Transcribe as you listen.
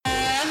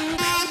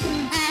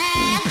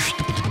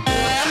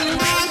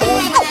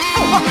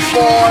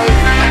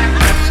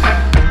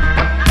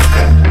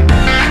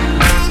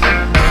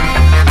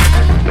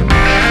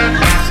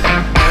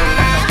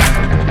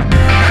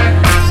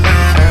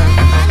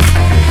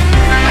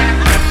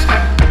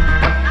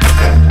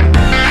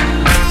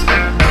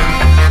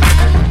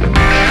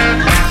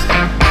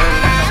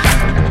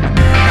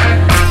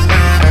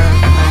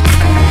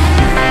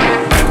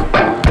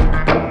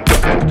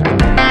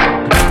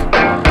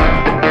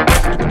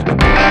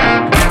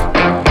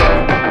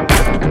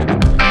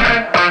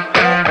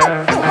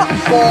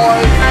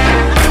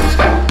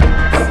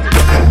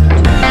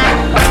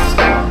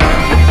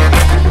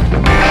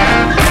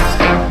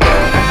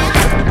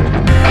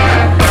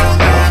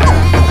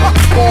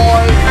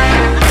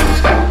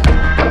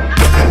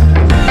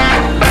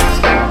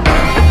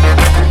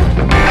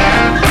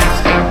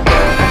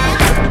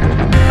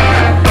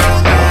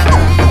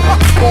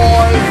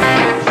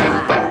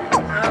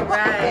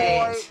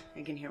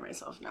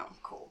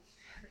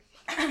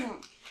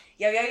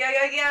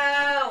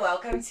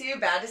Welcome to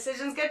Bad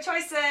Decisions, Good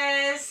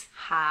Choices.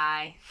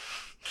 Hi.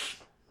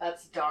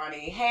 That's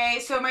Donnie. Hey,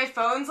 so my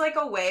phone's like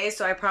away,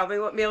 so I probably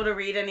won't be able to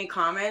read any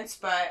comments,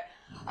 but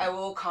I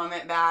will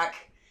comment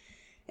back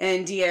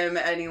and DM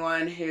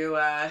anyone who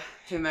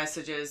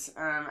messages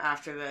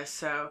after this.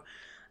 So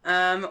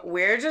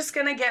we're just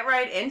gonna get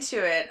right into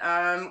it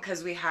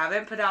because we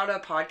haven't put out a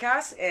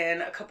podcast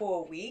in a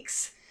couple of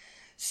weeks.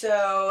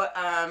 So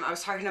I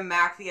was talking to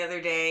Mac the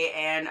other day,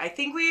 and I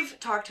think we've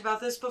talked about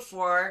this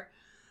before,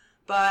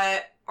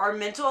 but our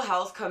mental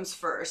health comes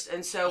first.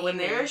 And so Amen. When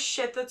there's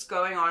shit that's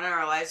going on in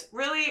our lives,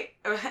 really,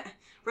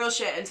 real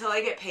shit, until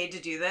I get paid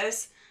to do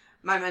this,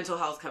 my mental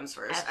health comes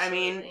first.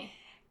 Absolutely. I mean,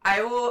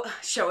 I will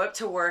show up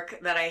to work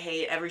that I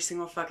hate every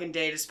single fucking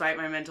day despite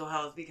my mental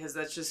health because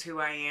that's just who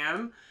I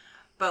am.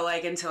 But,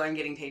 like, until I'm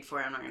getting paid for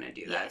it, I'm not going to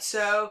do that. Yes.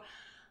 So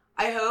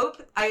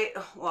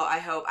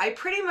I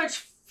pretty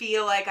much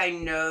feel like I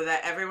know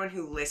that everyone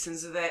who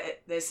listens to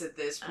this at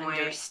this point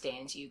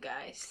understands you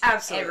guys.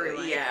 Absolutely,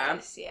 everyone yeah.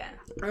 does, yeah.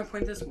 I'm gonna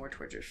point this more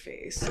towards your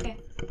face. Okay.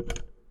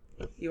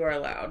 You are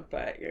loud,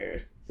 but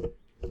you're. There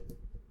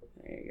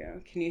you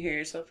go. Can you hear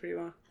yourself pretty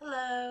well?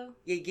 Hello.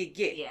 Yeah.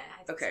 Yeah.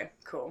 Okay.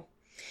 Cool.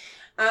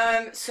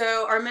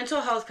 So our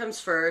mental health comes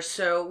first.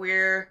 So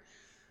we're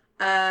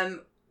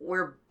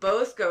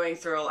both going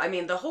through. I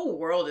mean, the whole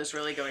world is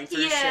really going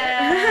through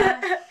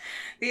shit.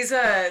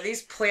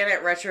 These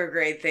planet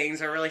retrograde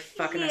things are really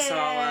fucking us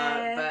all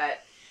up.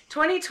 But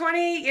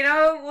 2020,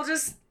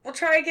 we'll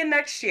try again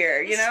next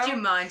year. It's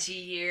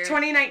Jumanji year.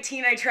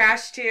 2019 I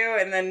trashed too,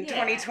 and then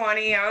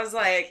 2020 I was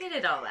like, get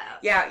it all out.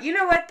 Yeah, you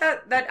know what?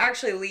 That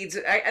actually leads.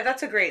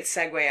 That's a great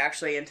segue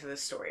actually into the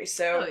story.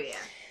 So. Oh yeah.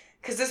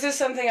 Because this is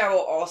something I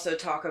will also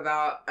talk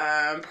about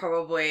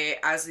probably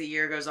as the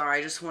year goes on.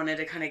 I just wanted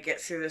to kind of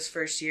get through this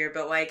first year.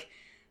 But,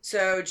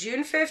 so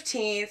June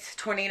 15th,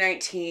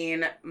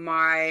 2019,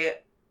 my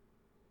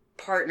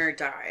partner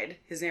died.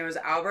 His name was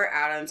Albert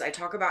Adams. I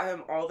talk about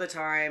him all the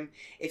time.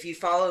 If you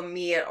follow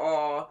me at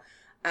all,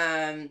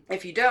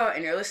 if you don't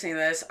and you're listening to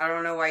this, I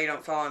don't know why you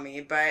don't follow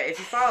me. But if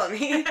you follow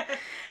me,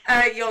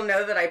 you'll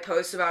know that I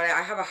post about it.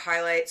 I have a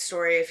highlight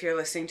story if you're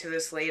listening to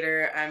this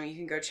later. You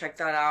can go check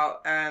that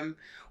out.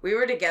 We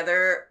were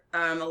together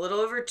a little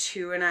over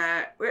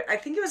I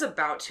think it was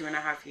about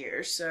 2.5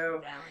 years.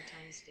 So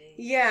Valentine's Day.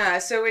 Yeah,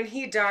 so when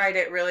he died,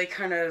 it really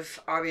kind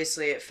of,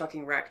 obviously, it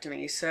fucking wrecked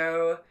me.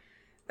 So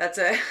that's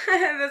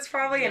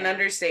probably an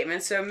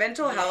understatement. So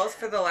mental health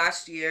for the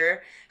last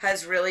year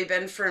has really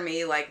been for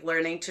me,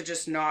 learning to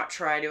just not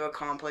try to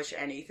accomplish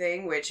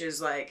anything, which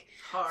is,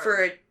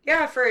 hard.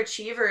 For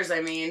achievers,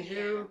 I mean,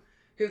 who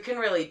can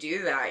really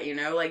do that,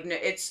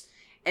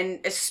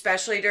 and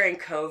especially during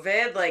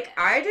COVID,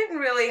 I didn't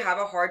really have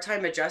a hard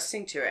time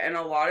adjusting to it. And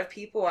a lot of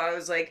people, I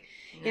was like,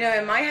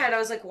 in my head, I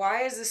was like,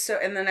 why is this so?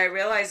 And then I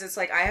realized it's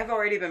I have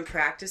already been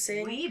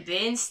practicing. We've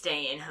been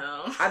staying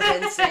home.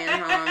 I've been staying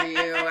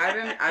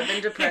home, I've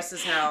been depressed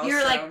as hell.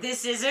 You're like,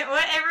 this isn't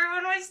what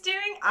everyone was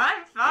doing?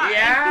 I'm fine.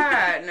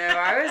 Yeah, no,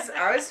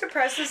 I was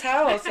depressed as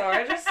hell. So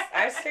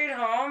I stayed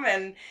home,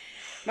 and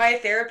my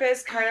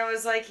therapist kind of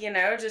was like,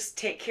 just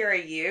take care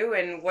of you,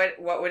 and what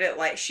would it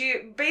like?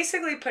 She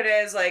basically put it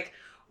as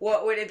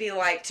what would it be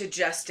like to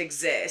just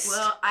exist?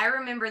 Well, I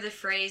remember the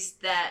phrase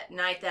that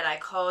night that I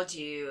called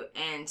you,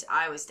 and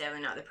I was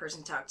definitely not the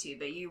person to talk to,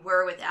 but you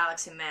were with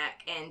Alex and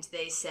Mac, and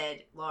they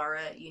said,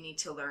 Laura, you need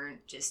to learn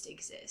just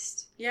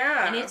exist.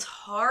 Yeah. And it's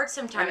hard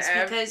sometimes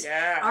because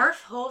our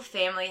whole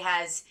family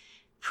has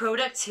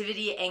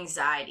productivity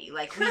anxiety.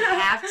 We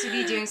have to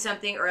be doing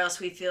something or else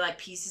we feel like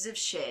pieces of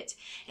shit.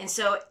 And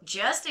so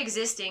just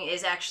existing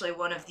is actually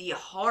one of the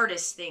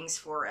hardest things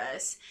for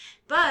us.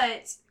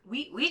 But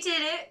we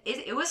did it.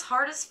 It was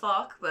hard as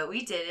fuck, but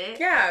we did it.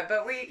 Yeah,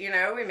 but we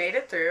made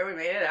it through. We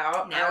made it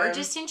out. Now we're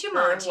just in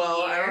Jumanji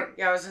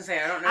I was gonna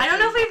say, I don't know. I don't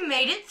know if we've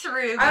made it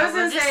through. But I was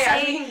gonna say,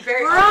 I'm being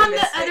very we're on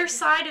optimistic. the other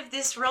side of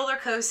this roller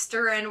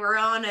coaster, and we're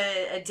on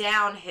a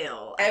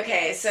downhill.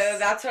 Okay, so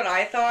that's what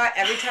I thought.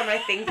 Every time I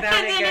think that,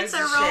 and it then goes it's a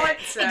to roller.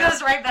 shit. So. It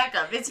goes right back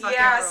up. It's fucking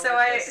yeah.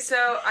 roller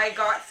So I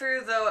got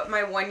through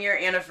my 1 year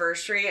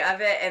anniversary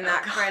of it, and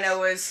that kind of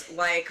was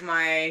like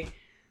my.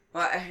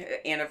 Well,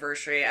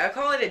 anniversary. I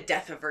call it a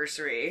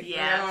death-iversary.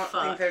 Yeah, I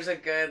don't think there's a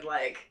good,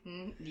 like...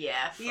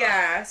 Yeah, fuck.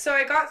 Yeah, so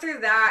I got through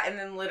that, and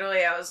then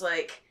literally I was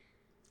like,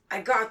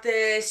 I got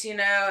this, and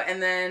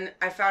then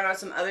I found out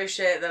some other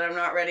shit that I'm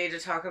not ready to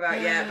talk about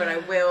yet, but I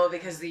will,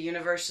 because the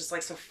universe just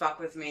likes to fuck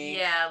with me.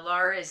 Yeah,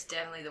 Laura is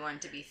definitely the one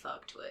to be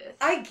fucked with.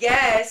 I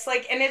guess,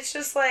 and it's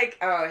just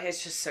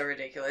it's just so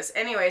ridiculous.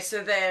 Anyway,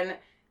 so then...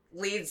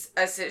 leads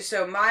us,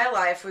 so my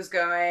life was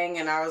going,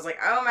 and I was like,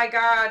 oh my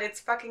god, it's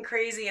fucking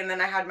crazy, and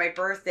then I had my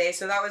birthday,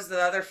 so that was the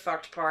other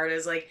fucked part,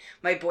 is,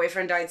 my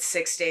boyfriend died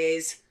 6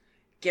 days,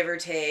 give or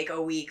take,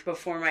 a week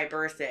before my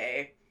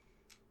birthday.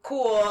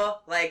 Cool,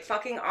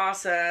 fucking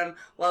awesome,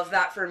 love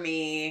that for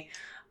me.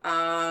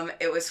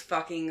 It was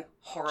fucking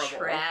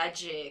horrible.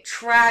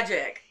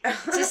 Tragic.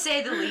 To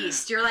say the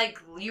least.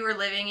 You were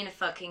living in a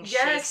fucking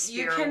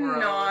Shakespeare you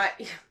cannot...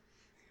 world.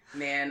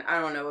 Man, I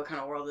don't know what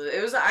kind of world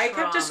it was. I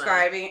kept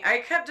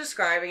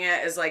describing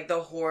it as the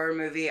horror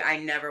movie I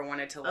never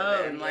wanted to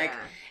live in. Yeah.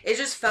 It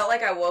just felt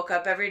like I woke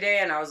up every day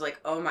and I was like,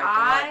 oh my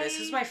god, this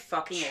is my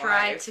fucking life. I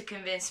tried to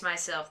convince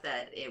myself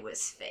that it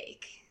was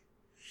fake.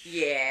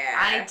 Yeah.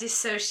 I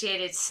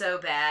dissociated so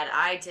bad,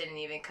 I didn't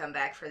even come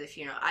back for the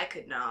funeral. I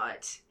could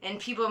not. And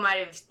people might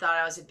have thought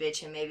I was a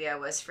bitch, and maybe I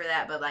was for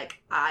that, but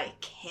I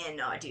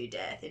cannot do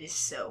death. It is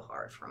so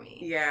hard for me.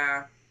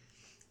 Yeah.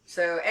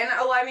 So, and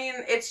I mean,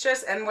 it's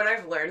just, and what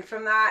I've learned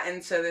from that,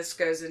 and so this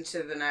goes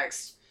into the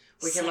next,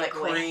 we can let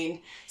Corinne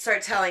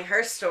start telling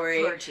her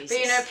story. Lord Jesus.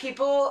 But,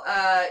 people,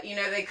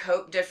 they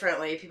cope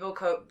differently. People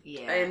cope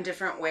in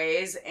different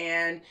ways,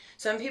 and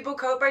some people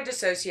cope by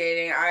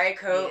dissociating. I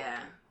cope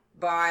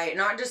by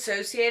not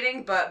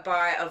dissociating, but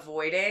by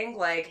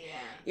avoiding, I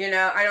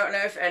don't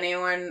know if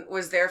anyone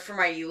was there for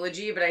my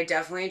eulogy, but I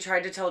definitely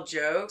tried to tell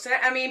jokes.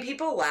 I mean,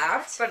 people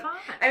laughed, but fun.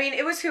 I mean,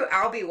 it was who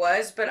Albie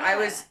was, but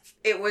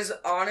it was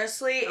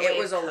honestly, it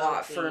was a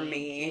lot for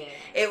me.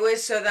 Yeah. It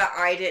was so that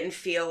I didn't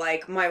feel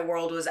like my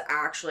world was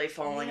actually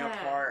falling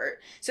apart.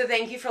 So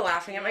thank you for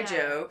laughing at my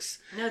jokes.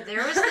 No,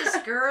 there was this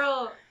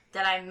girl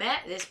that I met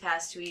this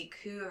past week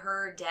who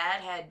her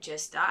dad had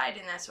just died,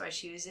 and that's why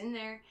she was in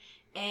there.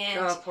 And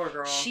oh, poor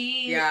girl.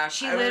 She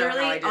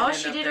literally, all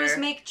she did was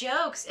make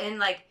jokes,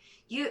 and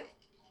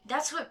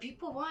that's what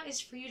people want, is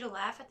for you to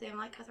laugh at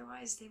them.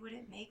 Otherwise they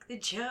wouldn't make the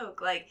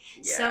joke.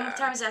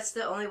 Sometimes that's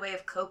the only way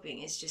of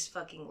coping, is just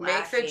fucking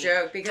laughing. Make the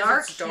joke,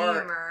 because it's dark.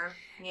 Humor.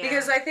 Yeah.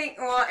 Because I think,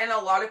 and a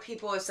lot of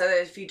people have said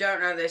that, if you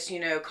don't know this,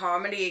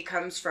 comedy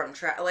comes from,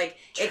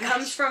 it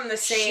comes from the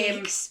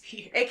same,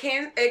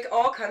 it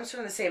all comes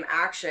from the same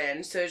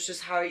action, so it's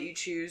just how you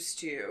choose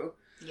to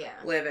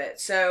live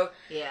it. So,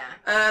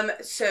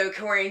 so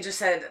Corinne just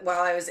said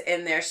while I was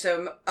in there,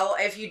 so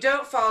if you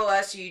don't follow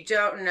us, you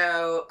don't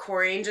know,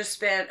 Corinne just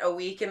spent a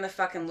week in the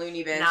fucking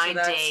loony bin. 9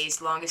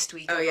 days, longest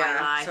week of my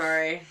life.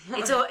 Sorry.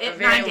 It's 9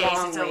 days,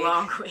 it's a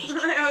long week. It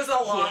was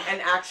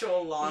an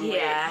actual long week.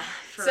 Yeah.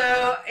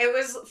 So it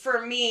was,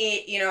 for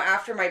me,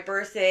 after my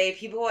birthday,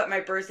 people at my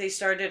birthday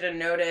started to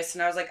notice,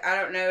 and I was like, I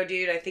don't know,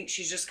 dude, I think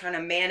she's just kind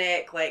of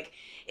manic,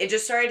 it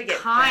just started to get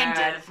kind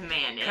bad. of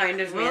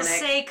manic. We'll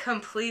say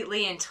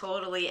completely and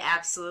totally,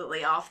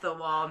 absolutely off the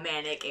wall,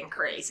 manic and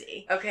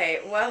crazy. Okay,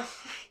 well,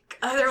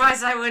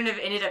 otherwise I wouldn't have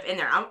ended up in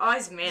there. I'm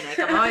always manic.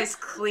 I'm always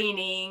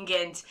cleaning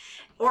and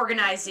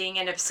organizing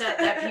and upset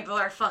that people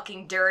are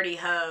fucking dirty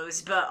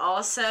hoes. But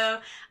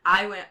also,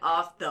 I went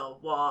off the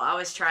wall. I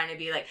was trying to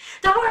be like,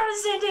 the world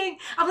is ending.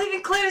 I'm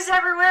leaving clues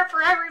everywhere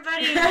for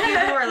everybody. And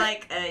people were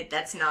like,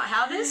 that's not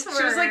how this works.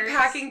 She was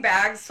packing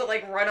bags to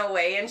run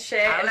away and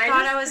shit.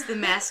 I was the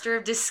master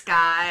of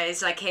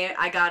disguise.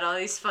 I got all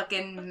these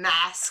fucking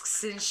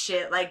masks and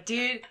shit.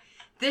 Dude,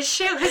 this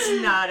shit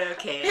was not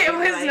okay. It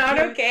was not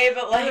okay,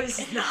 but it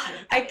was not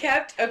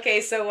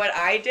okay. So what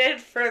I did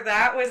for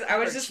that was, I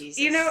was just, Jesus.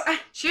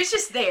 she was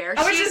just there.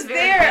 I was just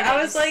there. I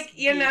was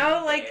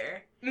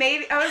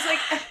maybe, I was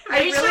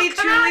I really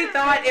truly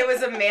thought it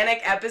was a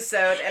manic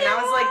episode, and I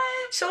was like,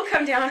 she'll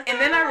come down, and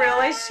then I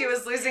realized she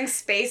was losing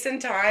space and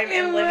time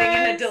and living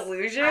in a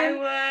delusion.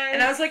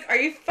 And I was like, are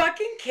you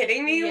fucking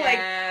kidding me?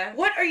 Yeah.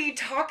 What are you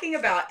talking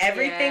about?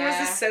 Everything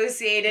was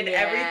associated.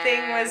 Yeah.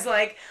 Everything was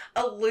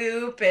a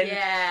loop, and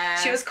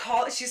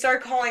she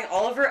started calling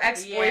all of her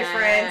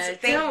ex-boyfriends.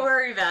 Yeah. Don't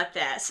worry about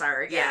that.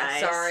 Sorry, guys. Yeah,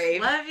 sorry.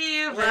 Love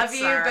you,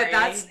 but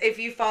that's, if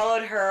you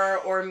followed her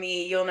or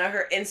me, you'll know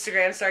her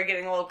Instagram started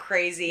getting a little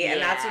crazy,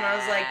 and that's when I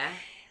was like,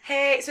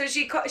 hey, so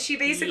she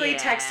basically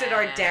texted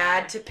our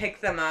dad to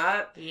pick them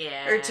up.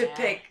 Yeah.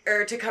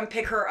 Or to come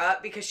pick her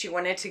up because she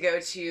wanted to go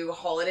to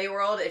Holiday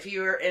World. If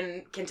you were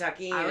in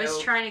Kentucky, I was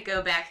trying to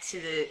go back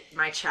to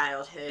my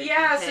childhood.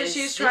 Yeah, so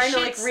she's trying to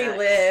like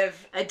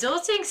relive.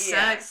 Adulting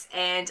sucks,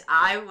 and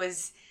I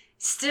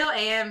still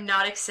am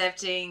not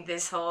accepting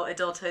this whole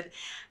adulthood.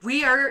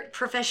 We are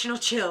professional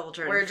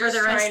children. We're just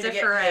for the rest trying to of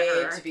get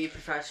forever. paid to be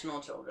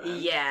professional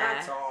children. Yeah,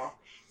 that's all.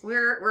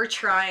 We're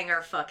trying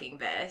our fucking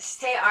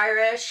best. Hey,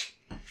 Irish.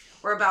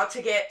 We're about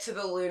to get to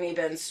the Looney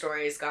Bin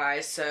stories,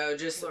 guys, so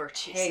just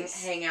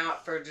hang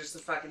out for just a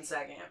fucking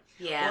second.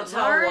 Yeah. We'll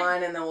tell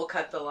one and then we'll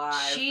cut the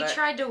live. She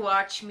tried to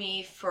watch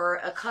me for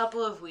a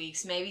couple of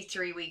weeks, maybe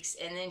 3 weeks,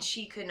 and then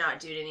she could not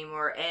do it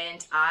anymore,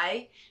 and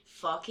I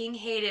fucking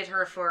hated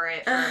her for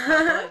it for a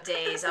couple of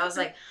days. I was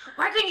like,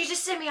 why couldn't you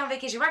just send me on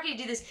vacation? Why couldn't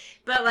you do this?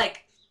 But,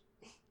 like,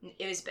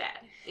 it was bad.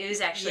 It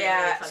was actually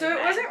really fucking so it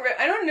bad. wasn't.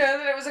 I don't know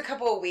that it was a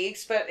couple of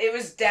weeks, but it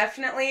was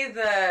definitely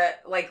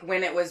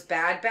when it was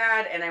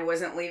bad, and I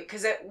wasn't leaving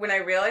because when I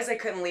realized I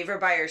couldn't leave her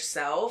by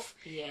herself.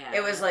 Yeah.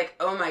 It was like,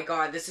 oh my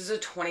god, this is a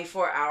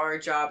 24-hour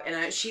job,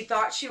 and she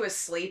thought she was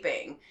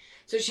sleeping.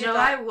 So she thought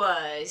I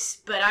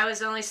was, but I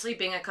was only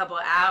sleeping a couple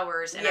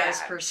hours, and I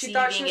was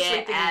perceiving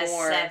it as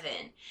more. 7.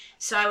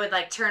 So I would,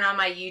 like, turn on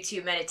my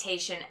YouTube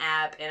meditation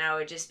app, and I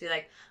would just be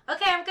like,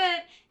 okay, I'm good.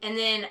 And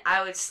then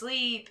I would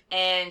sleep,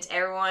 and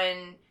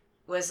everyone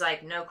was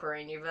like, no,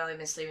 Corinne, you've only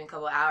been sleeping a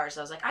couple hours.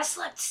 I was like, I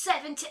slept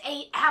 7 to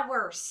 8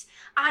 hours.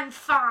 I'm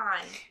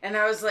fine. And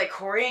I was like,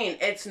 Corinne,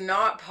 it's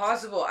not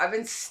possible. I've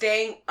been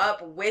staying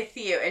up with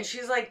you. And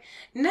she's like,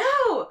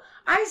 no,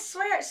 I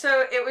swear.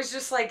 So it was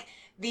just like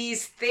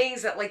these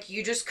things that, like,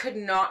 you just could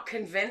not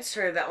convince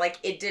her that, like,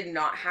 it did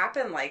not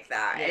happen like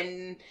that. Yep.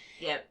 And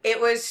Yep. it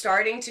was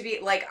starting to be,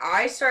 like,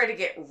 I started to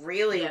get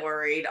really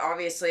worried,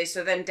 obviously.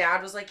 So then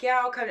Dad was like,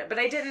 yeah, I'll come. But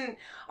I didn't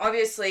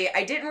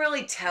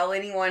really tell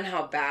anyone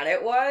how bad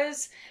it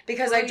was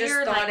because I just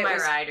thought like it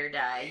was my ride or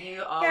die.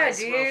 You always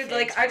dude.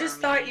 Like, I just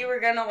thought you were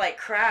gonna, like,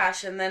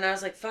 crash. And then I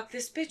was like, fuck,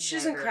 this bitch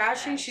isn't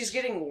crashing. She's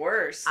getting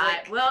worse.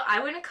 Like,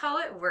 I wouldn't call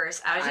it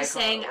worse. I was just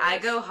saying I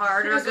go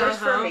hard or go home.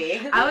 For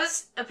me. I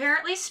was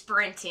apparently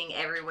sprinting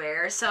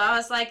everywhere. So I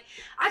was like,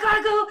 I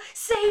gotta go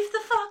save the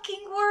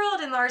fucking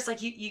world. And Laura's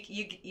like,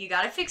 you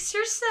gotta fix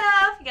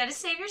yourself. You gotta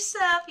save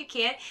yourself. You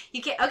can't.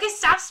 Okay,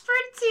 stop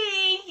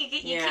sprinting.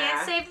 You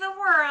can't save the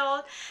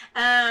world.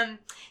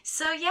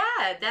 So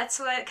yeah, that's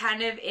what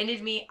kind of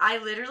ended me. I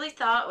literally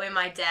thought when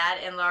my dad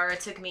and Laura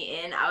took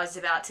me in, I was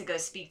about to go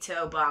speak to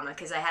Obama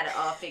because I had it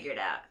all figured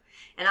out.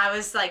 And I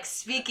was like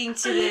speaking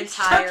to the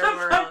entire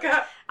world.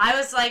 I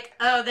was like,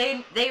 oh,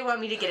 they want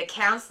me to get a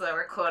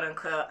counselor, quote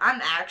unquote.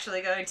 I'm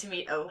actually going to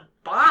meet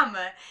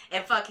Obama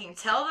and fucking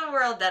tell the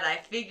world that I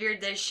figured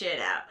this shit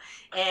out.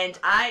 And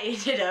I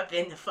ended up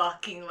in the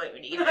fucking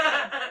loony bin.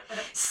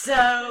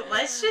 So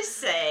let's just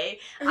say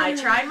I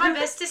tried my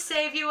best to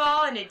save you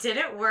all and it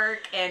didn't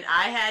work and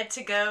I had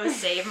to go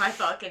save my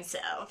fucking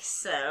self.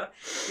 So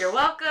you're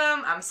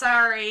welcome. I'm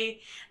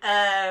sorry.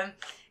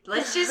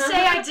 Let's just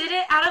say I did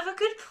it out of a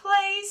good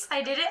place.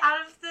 I did it out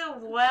of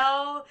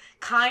the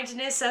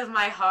kindness of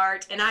my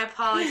heart, and I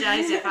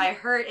apologize if I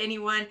hurt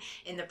anyone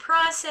in the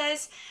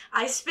process.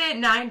 I spent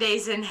 9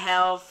 days in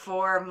hell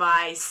for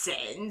my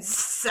sins,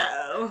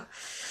 so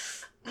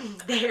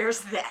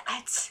there's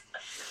that.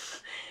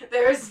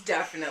 There's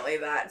definitely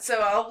that. So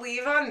I'll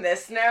leave on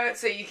this note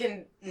so you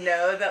can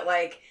know that,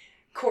 like,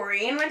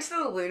 Corinne went to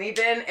the loony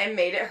bin and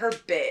made it her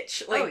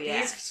bitch. Like,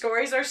 these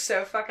stories are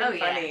so fucking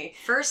funny.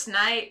 Yeah. First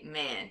night,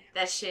 man,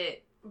 that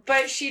shit.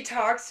 But she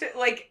talks to,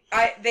 like,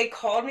 they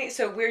called me,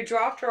 so we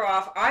dropped her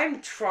off.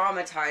 I'm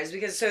traumatized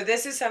because, so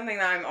this is something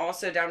that I'm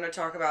also down to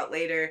talk about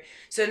later.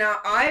 So now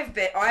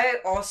I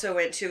also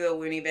went to the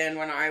loony bin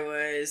when I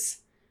was,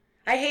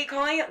 I hate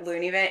calling it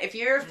loony bin. If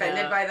you're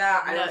offended by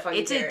that, I don't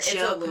fucking care. It's a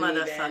joke,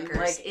 motherfuckers.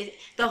 Like,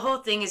 the whole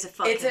thing is a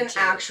fucking joke. It's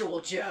an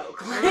actual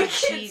joke. Like,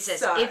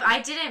 Jesus. If I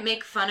didn't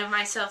make fun of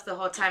myself the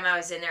whole time I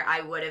was in there,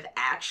 I would have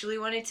actually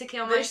wanted to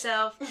kill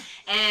myself.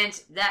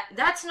 And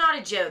that's not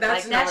a joke.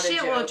 That's like, that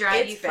shit will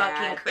drive you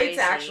fucking crazy. It's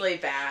actually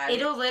bad.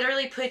 It'll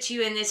literally put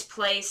you in this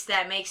place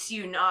that makes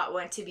you not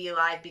want to be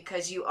alive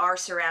because you are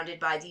surrounded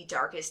by the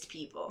darkest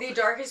people. The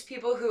darkest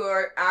people who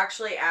are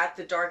actually at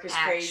the darkest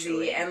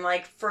crazy. And,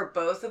 like, for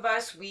both of us,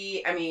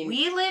 we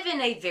live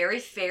in a very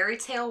fairy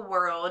tale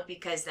world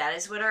because that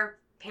is what our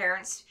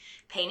parents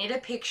painted a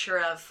picture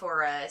of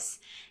for us.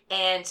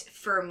 And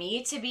for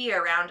me to be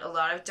around a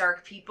lot of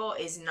dark people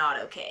is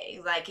not okay.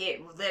 Like,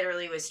 it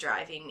literally was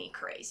driving me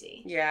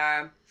crazy.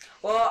 Yeah.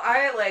 Well,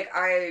 I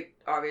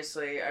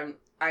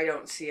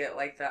don't see it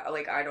like that.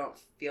 Like, I don't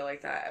feel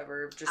like that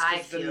ever. Just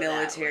because the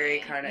military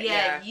kind of...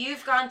 Yeah,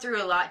 you've gone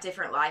through a lot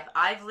different life.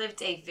 I've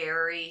lived a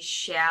very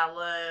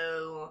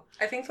shallow...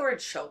 I think the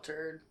word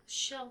sheltered.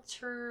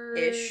 Sheltered...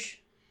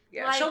 Ish.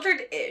 Yeah, like,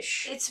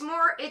 sheltered-ish. It's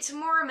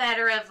more a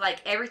matter of,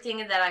 like, everything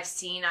that I've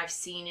seen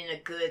in a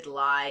good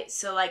light.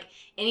 So, like,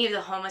 any of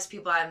the homeless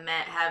people I've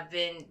met have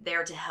been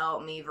there to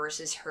help me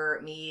versus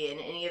hurt me,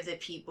 and any of the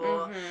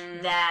people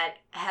that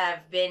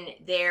have been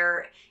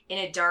there in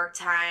a dark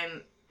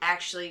time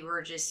actually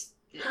were just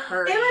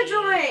hurting. Emma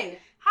joined!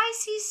 Hi,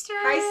 sister!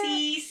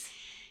 Hi, sis!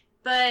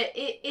 But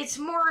it's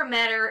more a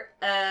matter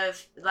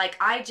of, like,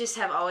 I just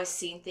have always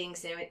seen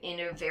things in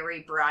a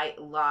very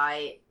bright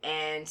light,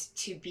 and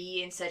to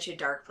be in such a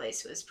dark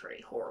place was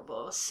pretty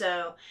horrible.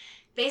 So,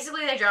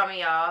 basically, they dropped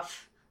me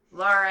off.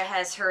 Laura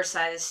has her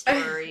side of the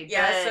story.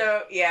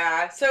 So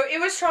it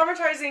was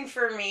traumatizing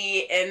for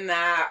me in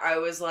that I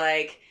was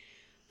like,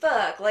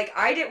 fuck, like,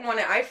 I didn't want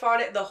to, I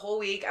fought it the whole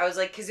week. I was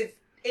like, because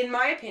in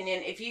my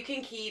opinion, if you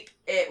can keep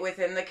it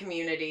within the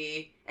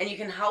community and you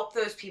can help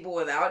those people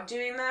without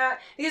doing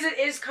that, because it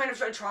is kind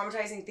of a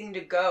traumatizing thing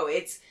to go.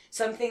 It's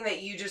something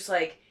that you just,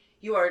 like,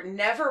 you are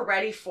never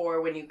ready for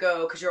when you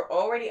go because you're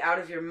already out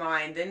of your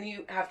mind. Then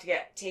you have to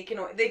get taken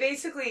away. They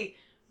basically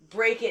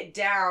break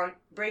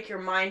your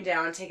mind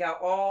down, take out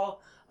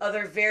all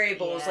other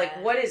variables,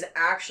 like what is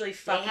actually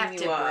fucking you up.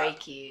 They have to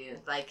break you,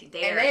 like,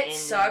 they're and it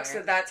sucks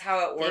that that's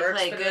how it works.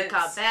 They play good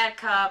cop, bad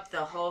cop, the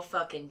whole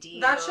fucking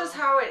deal. That's just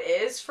how it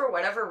is for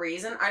whatever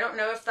reason. I don't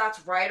know if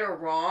that's right or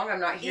wrong.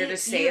 I'm not here to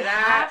say that. You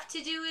have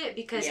to do it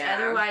because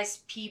otherwise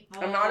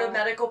people... I'm not a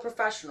medical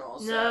professional,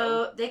 so...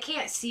 No, they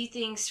can't see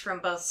things from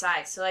both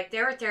sides. So, like,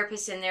 there are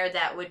therapists in there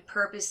that would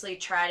purposely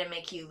try to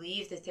make you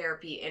leave the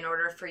therapy in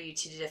order for you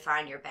to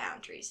define your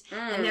boundaries.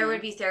 And there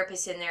would be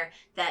therapists in there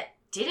that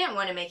didn't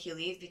want to make you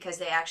leave because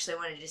they actually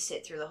wanted to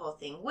sit through the whole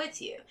thing with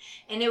you.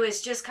 And it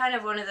was just kind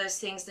of one of those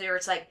things that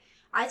it's like,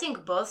 I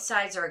think both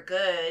sides are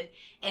good.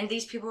 And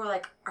these people were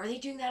like, are they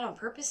doing that on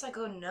purpose? I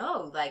go,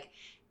 no. Like,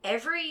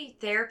 every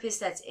therapist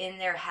that's in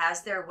there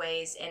has their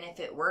ways. And if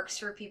it works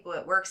for people,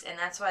 it works. And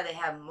that's why they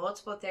have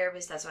multiple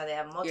therapists. That's why they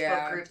have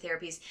multiple group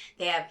therapies.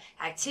 They have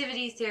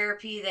activity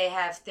therapy. They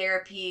have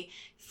therapy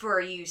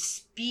for you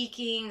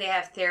speaking. They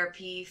have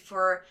therapy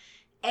for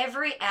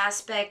every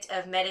aspect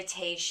of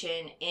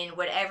meditation in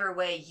whatever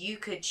way you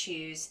could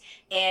choose,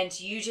 and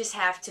you just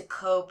have to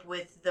cope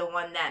with the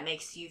one that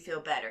makes you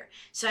feel better.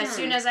 So as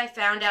soon as I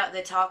found out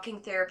that talking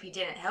therapy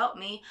didn't help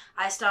me,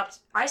 I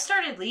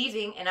started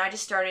leaving, and I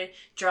just started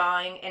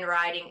drawing and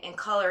writing and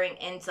coloring,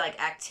 and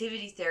like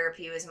activity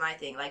therapy was my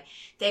thing. Like,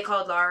 they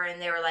called Laura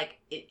and they were like,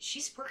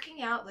 she's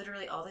working out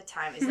literally all the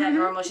time. Is that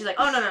normal? She's like,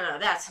 oh, no,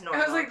 that's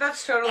normal. I was like,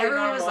 that's totally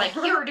Everyone normal. was like,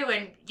 you were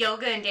doing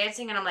yoga and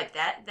dancing, and I'm like,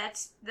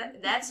 that's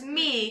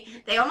me.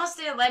 They almost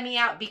didn't let me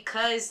out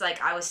because, like,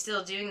 I was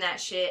still doing that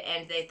shit,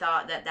 and they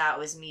thought that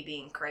was me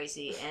being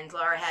crazy. And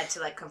Laura had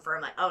to, like,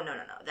 confirm, like, oh, no,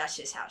 that's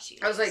just how she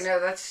is. I was like, no,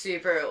 that's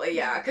super, like,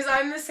 yeah, because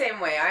I'm the same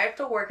way. I have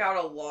to work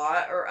out a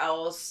lot, or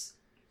else...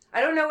 I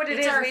don't know what it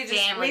it's is. Our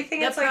We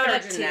think it's like our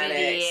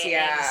genetics,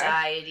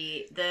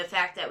 anxiety, the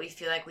fact that we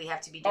feel like we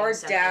have to be doing our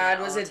something. Our dad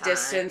at was all a times.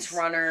 distance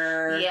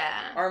runner. Yeah.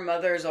 Our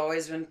mother's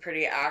always been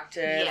pretty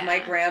active. Yeah. My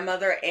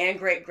grandmother and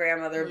great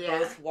grandmother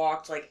both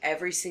walked like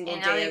every single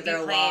day of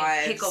their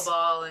lives.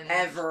 Pickleball and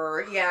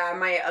ever. Yeah,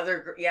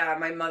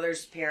 my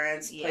mother's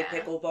parents play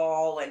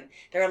pickleball, and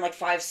they're in like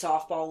 5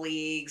 softball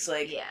leagues.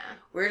 Like,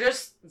 we're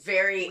just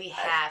very. We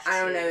have.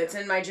 I don't know. It's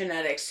in my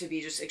genetics to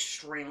be just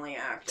extremely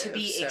active. To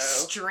be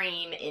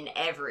extreme in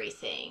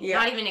everything. Yeah.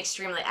 Not even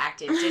extremely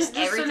active. Just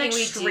everything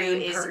we do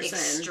is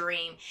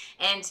extreme.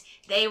 And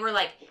they were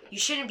like, you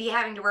shouldn't be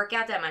having to work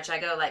out that much. I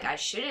go, like, I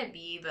shouldn't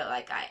be, but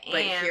like I am.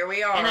 Like, here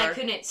we are. And I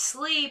couldn't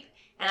sleep.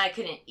 And I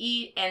couldn't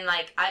eat, and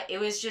like it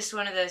was just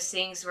one of those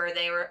things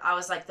where I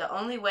was like, the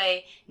only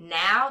way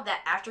now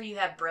that after you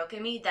have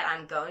broken me that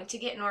I'm going to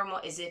get normal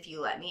is if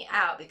you let me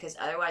out, because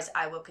otherwise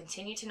I will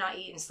continue to not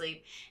eat and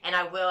sleep, and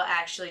I will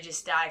actually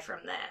just die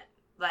from that.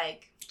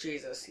 Like,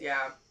 Jesus,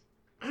 yeah.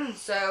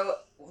 So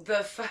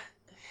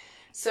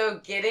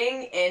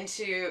getting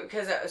into,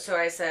 so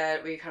I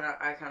said I kind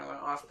of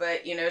went off,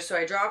 but so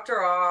I dropped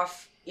her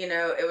off.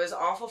 It was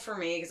awful for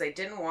me because I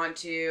didn't want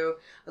to.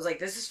 I was like,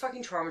 this is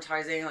fucking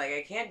traumatizing. Like,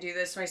 I can't do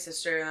this to my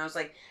sister. And I was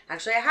like,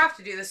 actually, I have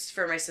to do this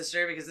for my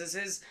sister because this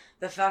is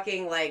the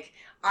fucking, like,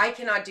 I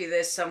cannot do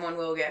this. Someone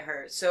will get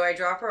hurt. So I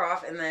drop her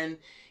off, and then,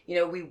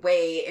 we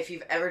wait. If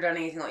you've ever done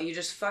anything like, you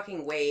just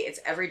fucking wait.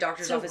 It's every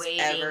doctor's office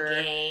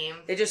ever. Game.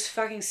 They just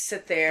fucking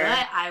sit there.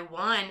 But I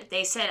won.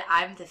 They said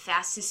I'm the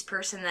fastest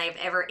person that I've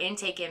ever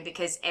intaken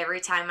because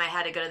every time I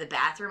had to go to the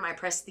bathroom, I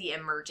pressed the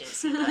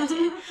emergency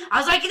button. I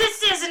was like,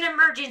 this is an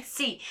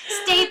emergency.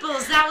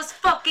 Staples, that was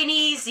fucking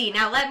easy.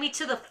 Now let me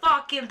to the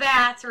fucking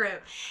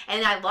bathroom.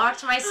 And I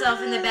locked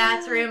myself in the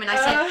bathroom, and I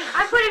said,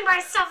 I'm putting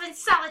myself in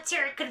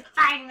solitary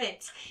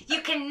confinement.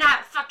 You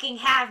cannot fucking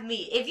have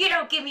me. If you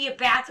don't give me a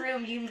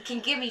bathroom, you can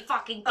give me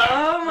fucking death.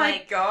 Oh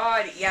my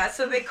god, yeah.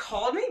 So they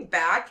called me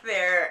back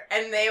there,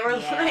 and they were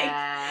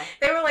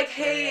like,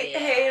 hey,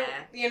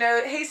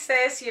 hey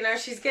sis,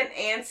 she's getting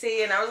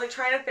antsy, and I was like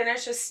trying to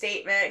finish a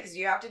statement because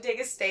you have to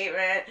take a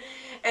statement,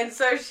 and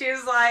so she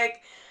was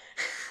like,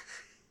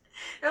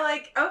 they're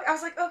like, oh, I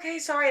was like, okay,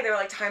 sorry. They were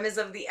like, time is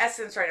of the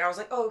essence right now. I was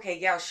like, oh, okay,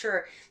 yeah,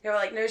 sure. They were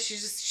like, no,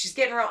 she's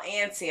getting real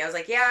antsy. I was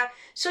like, yeah,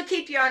 she'll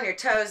keep you on your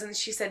toes. And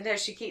she said, no,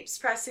 she keeps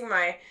pressing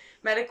my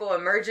medical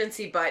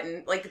emergency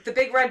button, like the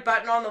big red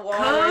button on the wall.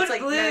 Code where it's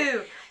like,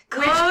 blue.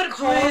 Which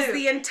calls blue.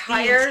 the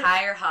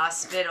entire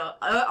hospital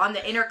on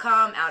the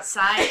intercom,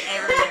 outside,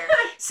 everywhere.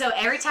 So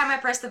every time I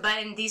pressed the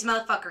button, these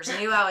motherfuckers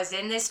knew I was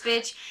in this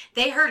bitch.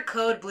 They heard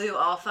code blue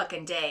all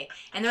fucking day.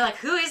 And they're like,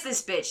 who is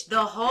this bitch?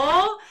 The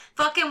whole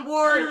fucking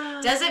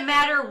ward, doesn't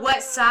matter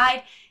what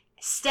side,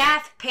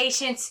 staff,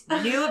 patients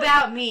knew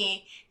about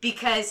me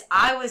because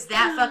I was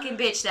that fucking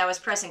bitch that was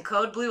pressing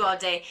code blue all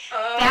day.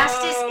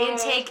 Fastest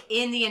intake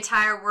in the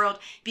entire world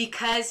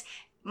because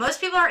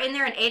most people are in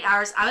there in 8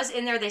 hours. I was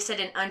in there, they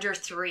said, in under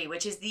 3,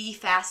 which is the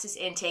fastest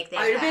intake they've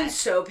had. I would have been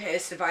so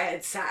pissed if I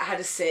had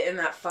to sit in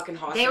that fucking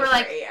hospital they were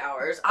like, for 8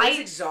 hours. I was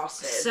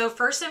exhausted. So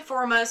first and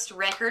foremost,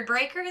 record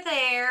breaker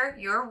there.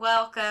 You're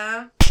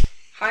welcome.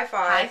 High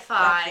five. High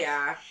five. Fuck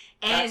yeah.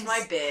 And that's my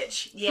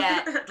bitch.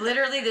 Yeah,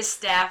 literally the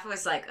staff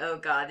was like, oh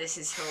God, this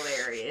is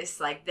hilarious.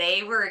 Like,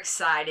 they were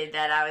excited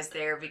that I was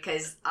there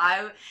because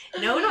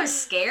no one was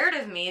scared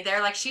of me.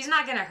 They're like, she's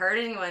not going to hurt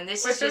anyone.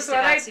 This is just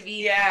about to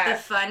be the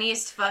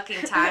funniest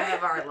fucking time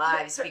of our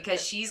lives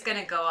because she's going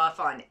to go off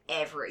on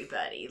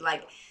everybody.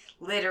 Like,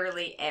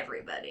 literally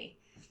everybody.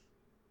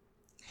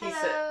 He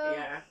said,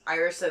 yeah.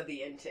 Iris said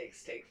the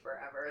intakes take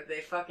forever. They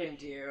fucking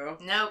do.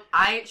 Nope.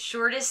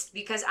 Shortest,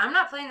 because I'm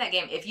not playing that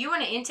game. If you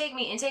want to intake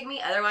me.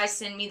 Otherwise,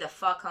 send me the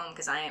fuck home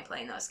because I ain't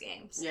playing those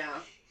games. Yeah.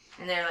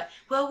 And they're like,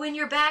 well, when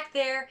you're back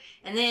there.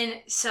 And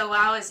then, so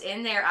while I was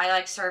in there, I,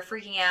 like, started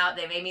freaking out.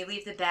 They made me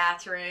leave the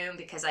bathroom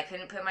because I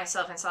couldn't put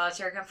myself in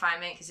solitary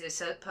confinement because it was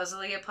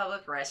supposedly a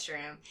public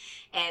restroom.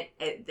 And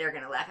they're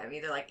going to laugh at me.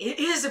 They're like, it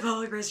is a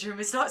public restroom.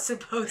 It's not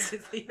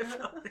supposedly a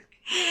public.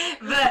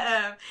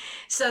 But,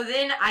 so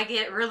then I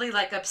get really,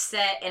 like,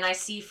 upset. And I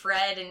see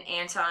Fred and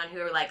Anton,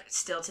 who are, like,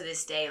 still to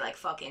this day, like,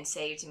 fucking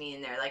saved me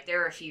in there. Like, there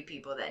were a few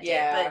people that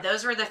did. But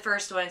those were the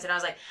first ones. And I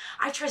was like,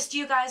 I trust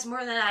you guys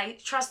more than I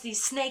trust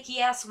these snaky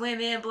ass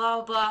women,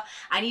 blah, blah.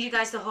 I need you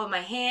guys to hold my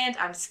hand.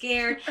 I'm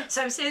scared.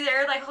 So I'm sitting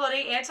there, like,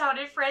 holding Anton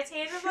and Fred's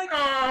hand. I'm like,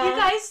 you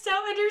guys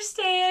don't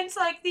understand. It's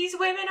like, these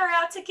women are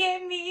out to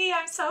get me.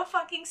 I'm so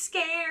fucking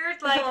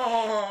scared. Like,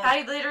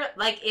 I literally,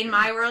 like, in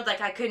my world,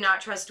 like, I could not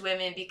trust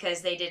women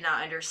because they did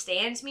not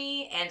understand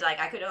me. And, like,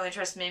 I could only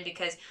trust men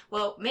because,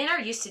 well, men are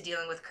used to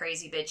dealing with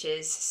crazy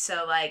bitches.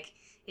 So, like,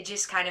 it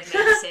just kind of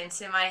made sense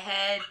in my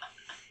head.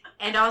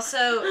 And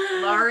also,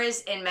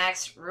 Laura's and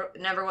Mac's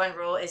number one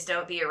rule is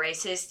don't be a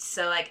racist.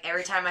 So, like,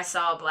 every time I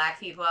saw black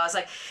people, I was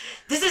like,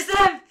 this is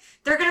them!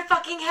 They're gonna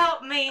fucking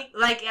help me!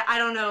 Like, I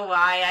don't know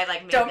why I,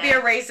 like, made Don't be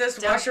a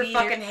racist, wash your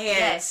fucking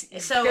hands.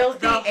 Yes. So, filthy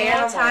the whole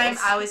animals. time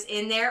I was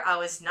in there, I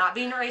was not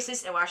being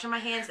racist and washing my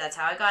hands. That's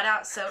how I got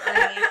out so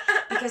early.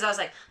 Because I was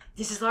like,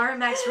 this is Laura and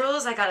Mac's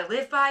rules. I gotta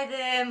live by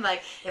them.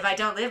 Like, if I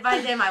don't live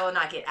by them, I will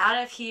not get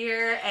out of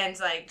here. And,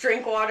 like...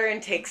 Drink water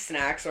and take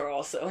snacks are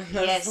also in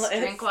those lists.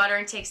 Drink water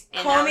and take...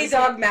 And call me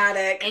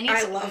dogmatic.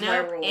 I love my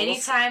rules.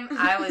 Anytime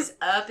I was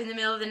up in the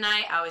middle of the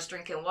night, I was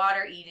drinking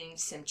water, eating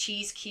some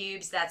cheese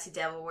cubes. That's a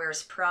Devil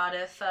Wears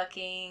Prada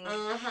fucking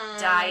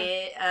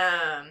diet.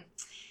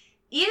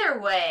 Either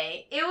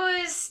way, it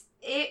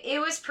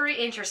was pretty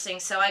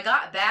interesting. So I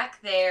got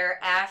back there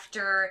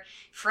after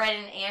Fred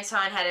and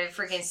Anton had to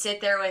freaking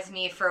sit there with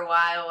me for a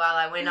while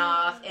I went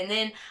off. And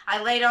then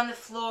I laid on the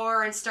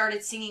floor and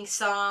started singing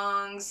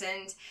songs.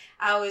 And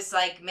I was,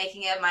 like,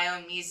 making up my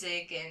own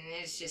music. And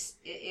it was just,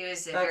 it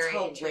was a very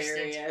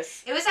interesting.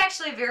 It was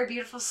actually a very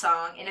beautiful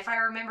song. And if I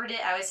remembered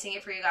it, I would sing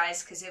it for you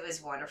guys because it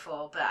was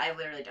wonderful. But I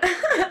literally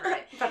don't remember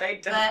it. But I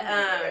don't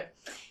remember it.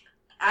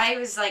 I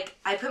was like,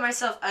 I put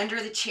myself under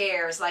the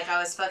chairs like I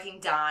was fucking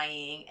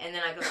dying, and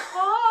then I go,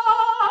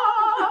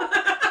 oh!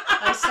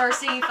 I start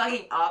singing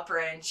fucking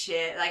opera and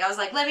shit. Like, I was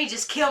like, let me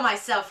just kill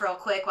myself real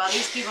quick while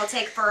these people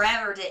take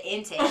forever to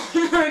intake.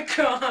 Oh my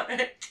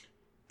god.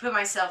 Put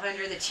myself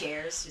under the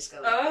chairs, just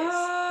go like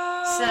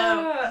this.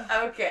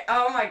 So. Okay,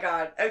 oh my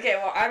god. Okay,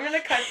 well, I'm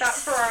gonna cut that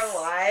for our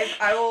live.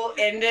 I will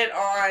end it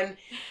on...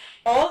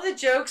 All the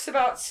jokes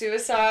about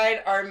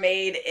suicide are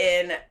made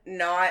in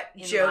not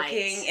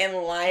joking in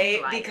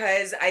light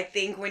because I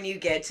think when you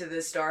get to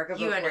this dark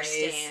of a place,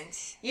 understand.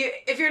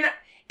 If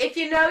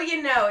you know,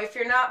 you know. If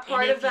you're not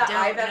part of the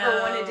I've ever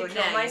wanted to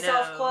kill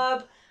myself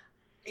club,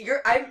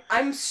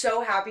 I'm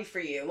so happy for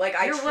you. Like,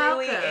 I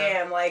truly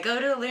am. Like, go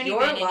to a loony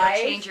bin and you'll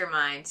change your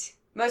mind.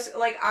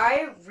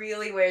 I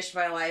really wish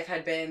my life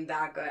had been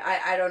that good.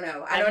 I don't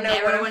know. I don't know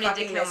what I'm fucking missing. I never wanted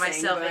to kill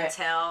myself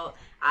until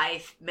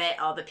I met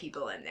all the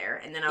people in there,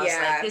 and then I was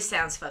like, this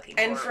sounds fucking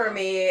horrible. And for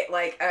me,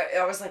 like,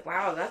 I was like,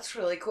 wow, that's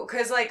really cool.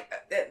 Because, like,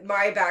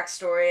 my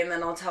backstory, and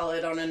then I'll tell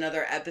it on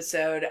another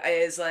episode,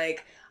 is,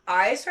 like,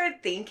 I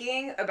started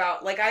thinking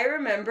about, like, I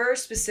remember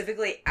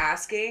specifically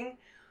asking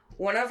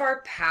one of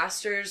our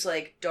pastor's,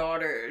 like,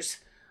 daughters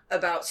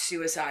about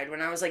suicide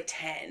when I was, like,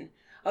 10.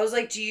 I was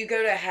like, do you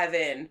go to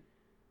heaven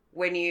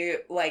when you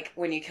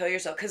kill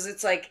yourself? Because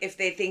it's like, if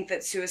they think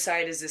that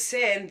suicide is a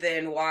sin,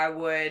 then why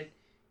would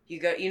you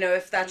go,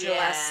 if that's your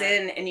last Yeah.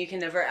 sin and you can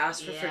never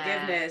ask for Yeah.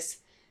 forgiveness,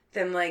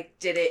 then, like,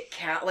 did it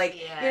count?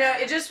 Like, Yeah.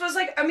 it just was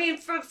like, I mean,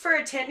 for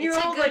a 10-year-old,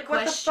 It's a good like, what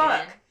the question.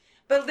 fuck?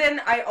 But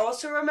then I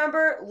also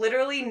remember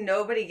literally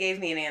nobody gave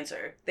me an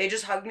answer. They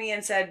just hugged me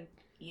and said,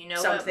 You know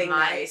something what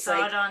my nice, thought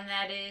like- on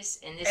that is,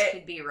 and this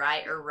could be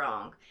right or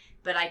wrong,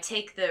 but I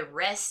take the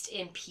rest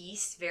in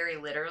peace very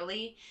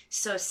literally.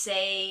 So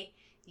say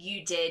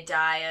you did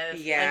die of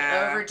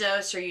Yeah. an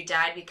overdose, or you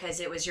died because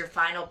it was your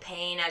final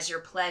pain as your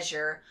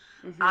pleasure.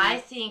 mhm. I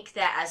think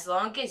that as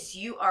long as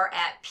you are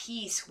at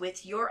peace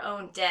with your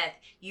own death,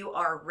 you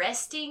are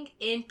resting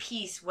in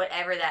peace,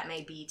 whatever that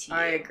may be to you.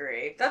 I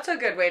agree. That's a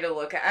good way to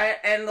look at it.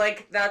 And,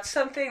 like, that's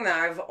something that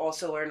I've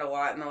also learned a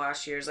lot in the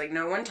last years. Like,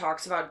 no one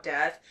talks about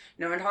death.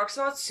 No one talks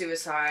about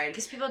suicide.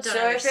 Because people don't So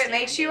if understand it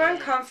makes you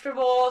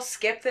uncomfortable,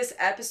 skip this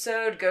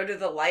episode, go to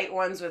the light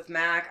ones with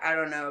Mac. I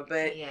don't know.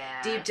 But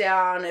Yeah. deep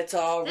down, it's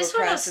all This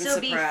one will repressed and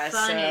still be suppressed.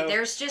 funny. So.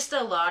 There's just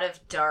a lot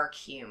of dark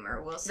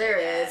humor. We'll say There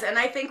that. is. And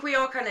I think we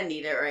all kind of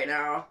need it right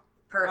now.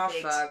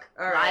 Perfect. Oh, fuck.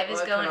 All Live right. is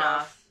well, it going cut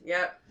off.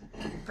 Yep.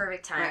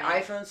 Perfect timing. My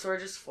iPhone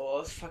storage is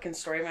full. It's the fucking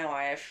story of my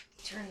life.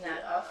 Turn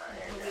that off,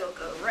 and we'll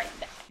go right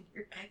back in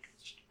your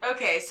package.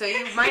 Okay, so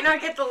you might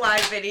not get the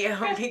live video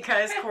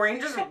because Corinne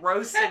just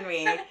roasted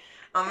me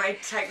on my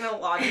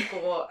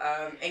technological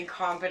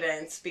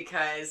incompetence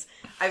because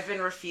I've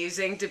been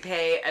refusing to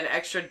pay an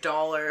extra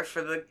 $1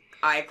 for the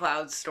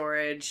iCloud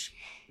storage.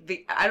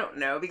 I don't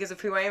know, because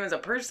of who I am as a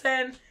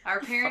person.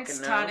 Our parents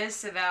Fucking taught no.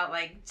 us about,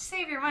 like,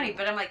 save your money,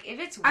 but I'm like, if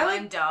it's I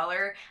like-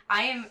 $1,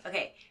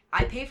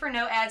 I pay for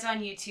no ads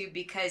on YouTube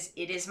because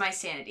it is my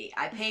sanity.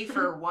 I pay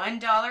for $1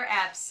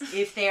 apps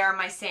if they are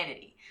my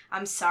sanity.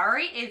 I'm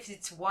sorry if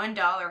it's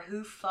 $1.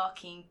 Who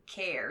fucking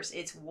cares?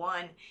 It's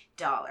 $1.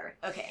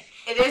 Okay.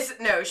 It is,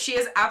 no, she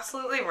is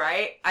absolutely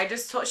right. I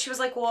just told, she was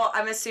like, well,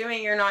 I'm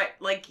assuming you're not,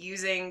 like,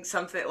 using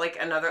something, like,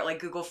 another, like,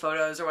 Google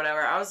Photos or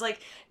whatever. I was like,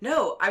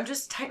 no, I'm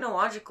just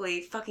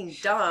technologically fucking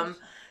dumb.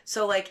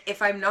 So, like,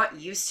 if I'm not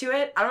used to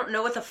it, I don't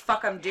know what the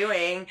fuck I'm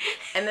doing,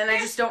 and then I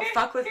just don't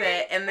fuck with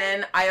it, and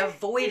then I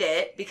avoid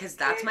it, because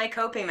that's my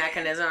coping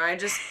mechanism.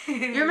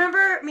 You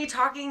remember me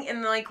talking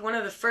in, like, one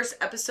of the first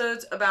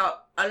episodes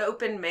about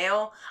unopened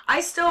mail? I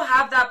still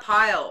have that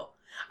pile.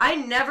 I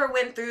never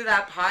went through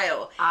that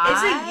pile.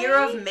 It's a year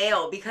of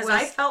mail, because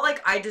I felt like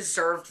I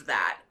deserved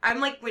that. I'm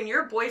like, when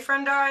your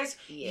boyfriend dies,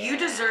 you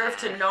deserve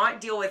to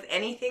not deal with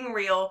anything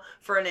real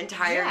for an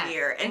entire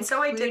year. And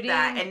so I did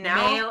that, and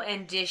now... mail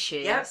and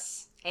dishes. Yep.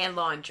 And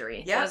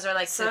laundry. Yep. Those are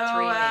like so, the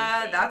three main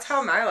things. that's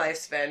how my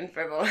life's been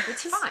for the last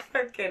It's fine.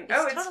 fucking... It's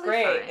it's totally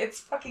great. fine. It's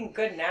fucking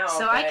good now.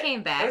 So I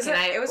came back and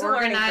I it was a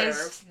learning curve.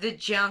 organized the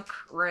junk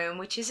room,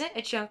 which isn't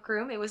a junk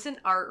room. It was an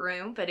art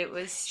room, but it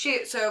was...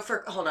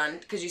 Hold on,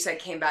 because you said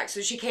came back.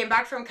 So she came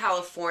back from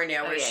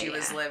California where she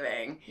was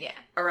living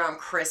around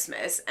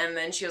Christmas. And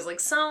then she was like,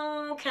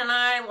 so can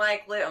I,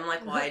 like, live? I'm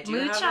like, well, I do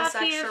mooch have this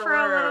off you extra for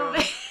a little room.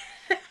 bit.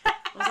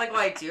 I was like,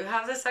 well, I do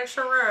have this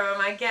extra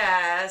room, I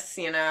guess,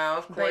 you know.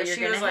 Of But course, you're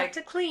she gonna was have like,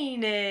 to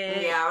clean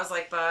it. yeah, I was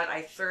like, but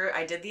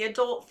I did the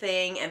adult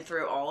thing and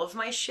threw all of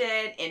my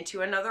shit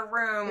into another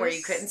room where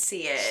you couldn't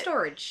see it.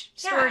 Storage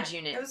Yeah,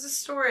 unit. It was a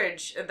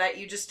storage that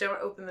you just don't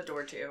open the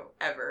door to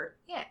ever.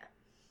 Yeah,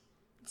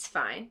 it's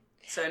fine.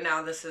 So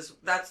now this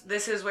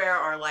is where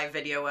our live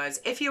video was.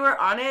 If you were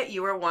on it,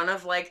 you were one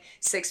of like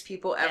 6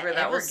 people ever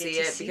that will ever get see to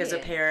it see because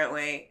it.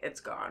 apparently it's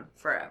gone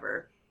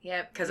forever.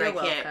 Yep, Because you're I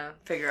can't welcome.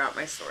 figure out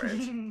my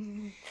storage.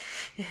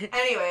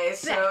 Anyway,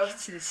 so Back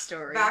to the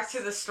story. back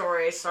to the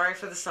story. Sorry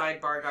for the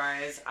sidebar,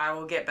 guys. I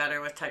will get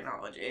better with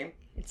technology.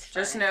 It's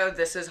fine. Just know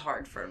this is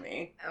hard for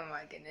me. Oh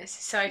my goodness.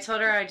 So I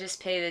told her I'd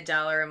just pay the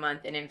 $1 a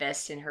month and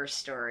invest in her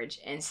storage.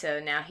 And so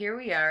now here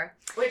we are.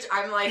 Which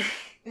I'm like,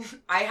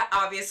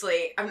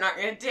 I'm not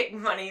gonna take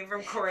money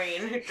from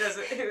Corinne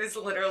who is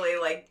literally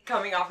like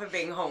coming off of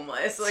being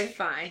homeless. It's Like,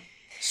 fine.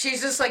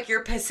 she's just like,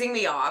 you're pissing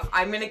me off.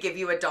 I'm gonna give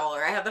you $1.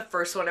 I have the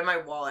first one in my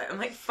wallet. I'm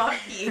like, fuck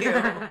you.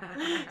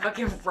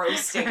 Fucking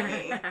roasting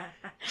me.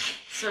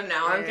 So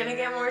now I'm gonna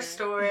get more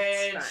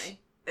storage.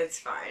 It's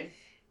fine.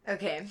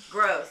 Okay.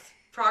 Growth.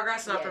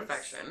 Progress, not Yes.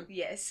 perfection.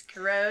 Yes,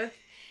 growth.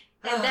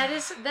 And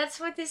that's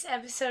what this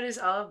episode is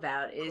all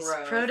about, is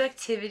Growth.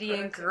 productivity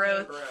and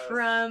growth, Growth.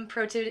 from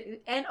productivity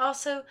and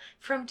also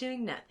from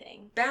doing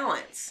nothing.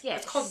 Balance.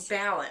 Yes. It's called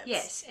balance.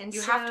 Yes, and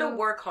you so, have to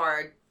work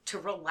hard to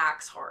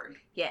relax hard.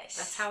 Yes.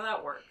 That's how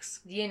that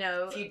works. You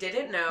know, If you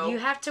didn't know, you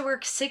have to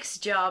work 6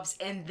 jobs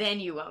and then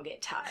you won't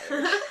get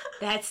tired.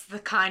 That's the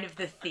kind of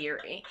the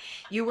theory.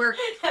 You work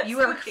That's you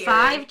the work theory.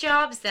 5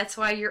 jobs, that's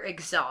why you're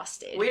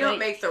exhausted. we But don't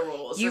make the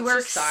rules. you It's work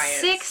just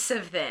science. 6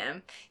 of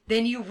them,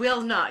 then you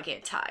will not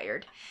get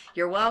tired.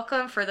 You're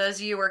welcome for those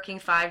of you working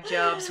 5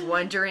 jobs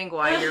wondering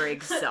why you're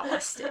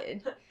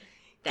exhausted. Get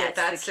That's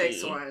that the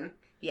 6 key. one.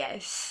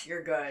 Yes.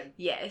 You're good.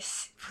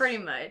 Yes, pretty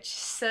much.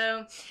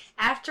 So,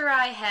 after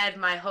I had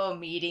my whole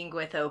meeting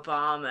with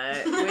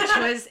Obama, which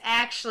was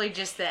actually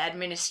just the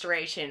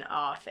administration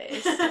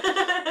office,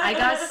 I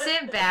got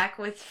sent back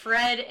with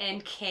Fred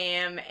and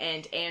Cam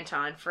and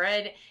Anton.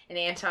 Fred and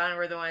Anton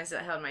were the ones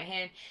that held my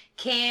hand.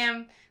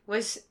 Cam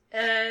was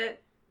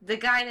the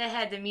guy that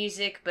had the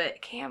music,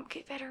 but Cam,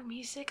 get better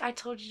music. I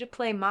told you to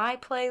play my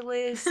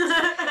playlist,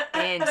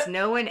 and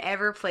no one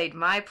ever played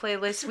my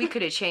playlist. We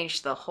could have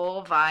changed the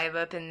whole vibe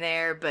up in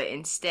there, but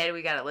instead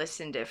we got to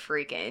listen to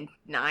freaking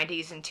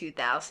 90s and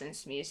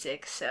 2000s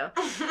music, so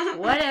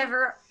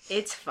whatever,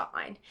 it's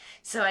fine.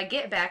 So I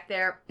get back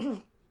there,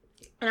 and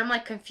I'm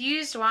like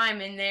confused why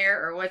I'm in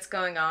there or what's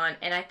going on,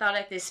 and I thought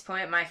at this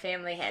point my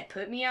family had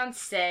put me on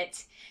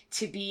set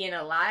to be in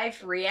a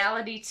live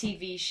reality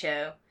TV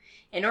show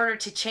in order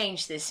to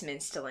change this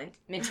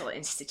mental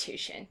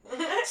institution.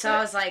 So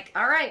I was like,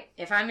 all right,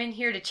 if I'm in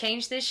here to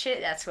change this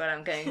shit, that's what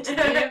I'm going to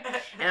do.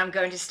 And I'm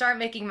going to start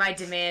making my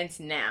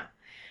demands now.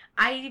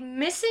 I'm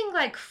missing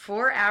like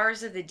 4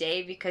 hours of the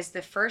day because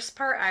the first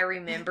part I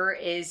remember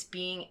is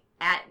being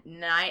at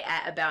night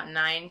at about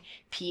 9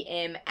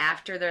 p.m.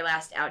 after their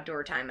last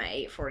outdoor time at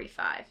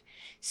 8:45.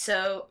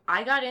 So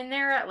I got in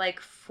there at like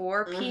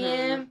 4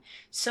 p.m.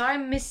 So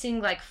I'm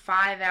missing like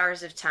 5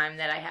 hours of time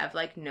that I have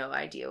like no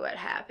idea what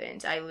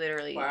happened. I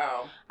literally,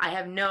 I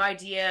have no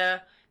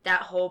idea.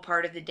 That whole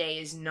part of the day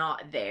is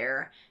not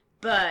there.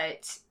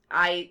 But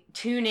I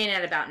tune in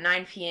at about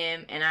 9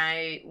 p.m. and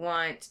I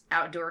want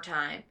outdoor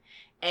time.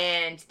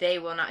 And they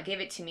will not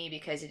give it to me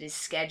because it is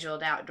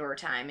scheduled outdoor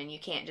time and you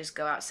can't just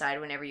go outside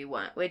whenever you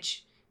want,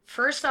 which...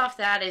 First off,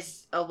 that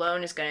is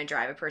alone is going to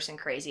drive a person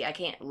crazy. I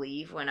can't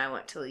leave when I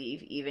want to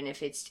leave, even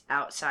if it's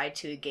outside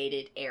to a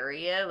gated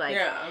area. Like,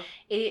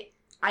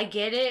 I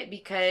get it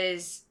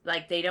because,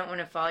 like, they don't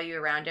want to follow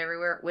you around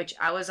everywhere, which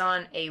I was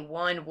on a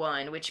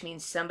 1-1, which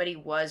means somebody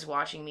was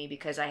watching me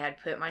because I had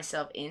put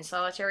myself in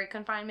solitary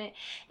confinement.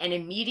 And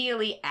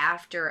immediately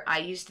after, I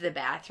used the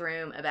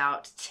bathroom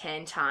about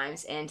 10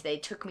 times, and they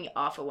took me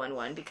off a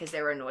 1-1 because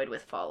they were annoyed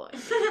with following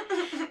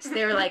me. So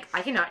they were like,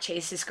 I cannot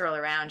chase this girl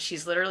around.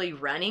 She's literally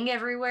running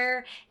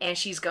everywhere, and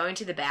she's going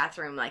to the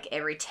bathroom, like,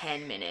 every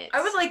 10 minutes.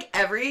 I would like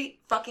every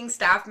fucking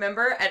staff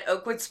member at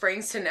Oakwood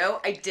Springs to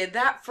know I did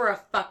that for a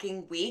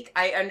fucking week.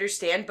 I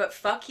understand, but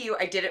fuck you,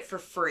 I did it for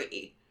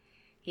free.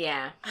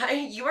 Yeah.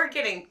 You are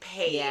getting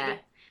paid. Yeah.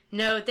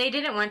 No, they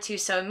didn't want to,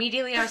 so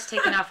immediately I was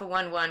taken off a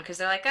 1-1 because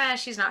they're like,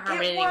 she's not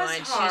harming anyone.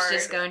 She's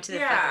just going to the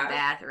fucking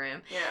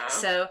bathroom. Yeah.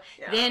 So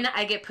then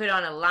I get put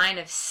on a line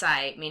of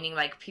sight, meaning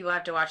like people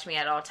have to watch me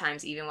at all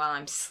times, even while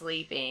I'm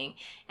sleeping.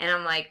 And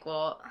I'm like,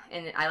 well,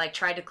 and I like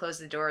tried to close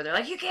the door. They're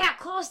like, you can't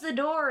close the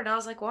door. And I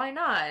was like, why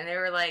not? And they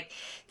were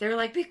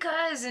like,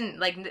 because, and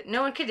like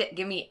no one could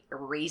give me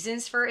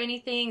reasons for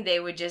anything. They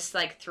would just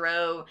like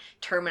throw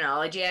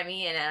terminology at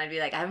me, and I'd be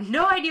like, I have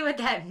no idea what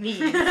that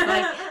means.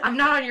 Like, I'm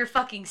not on your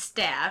fucking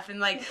staff. And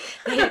like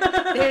they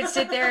would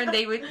sit there and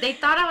they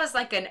thought I was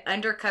like an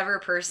undercover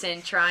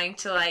person trying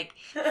to like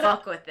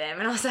fuck with them.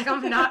 And I was like,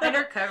 I'm not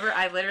undercover.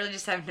 I literally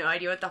just have no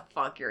idea what the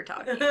fuck you're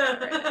talking about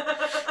right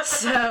now.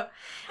 So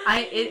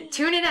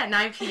tune in at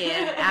 9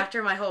 p.m.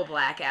 after my whole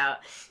blackout,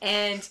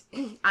 and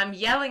I'm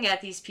yelling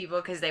at these people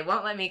because they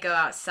won't let me go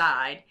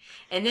outside,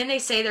 and then they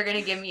say they're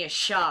gonna give me a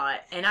shot,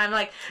 and I'm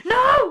like,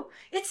 no,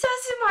 it says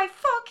in my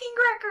fucking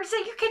records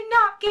that you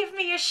cannot give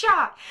me a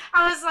shot.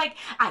 I was like,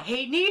 I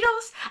hate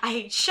needles, I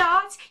hate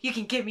shots, you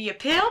can give me a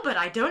pill, but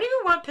I don't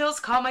even want pills.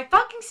 Call my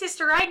fucking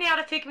sister right now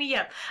to pick me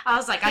up. I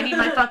was like, I need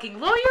my fucking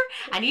lawyer,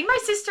 I need my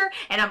sister,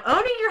 and I'm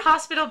owning your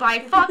hospital by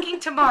fucking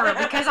tomorrow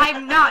because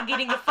I'm not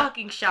getting a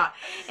fucking shot.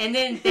 And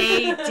then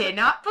they did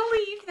not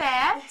believe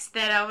that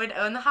I would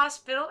own the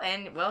hospital,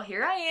 and well,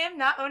 here I am,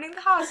 not owning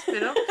the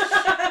hospital.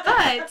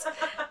 But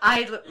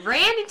I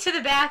ran into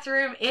the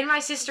bathroom in my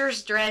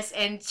sister's dress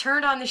and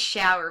turned on the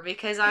shower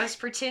because I was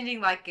pretending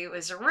like it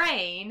was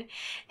rain,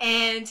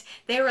 and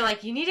they were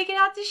like, you need to get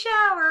out the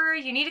shower,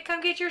 you need to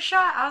come get your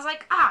shot. I was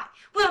like, I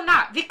will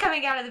not be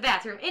coming out of the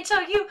bathroom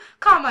until you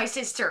call my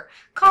sister,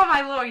 call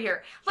my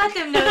lawyer, let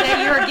them know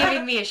that you are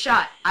giving me a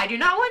shot. I do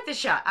not want the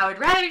shot. I would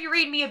rather you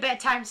read me a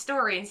bedtime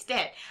story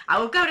instead. I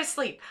will go to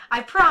sleep,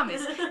 I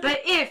promise.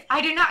 But if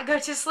I do not go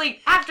to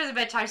sleep after the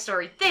bedtime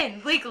story,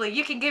 then legally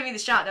you can give me the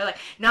shot. They're like,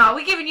 no,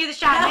 we're giving you the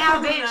shot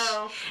now, bitch.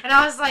 No. And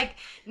I was like,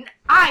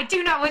 I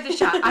do not want the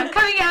shot. I'm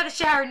coming out of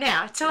the shower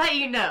now to let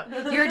you know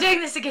you're doing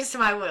this against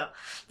my will.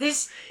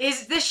 This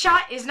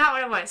shot is not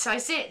what I want. So I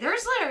sit.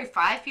 There's literally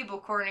 5 people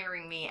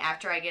cornering me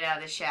after I get out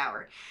of the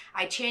shower.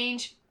 I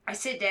change. I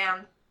sit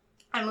down.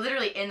 I'm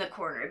literally in the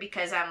corner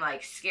because I'm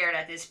like scared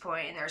at this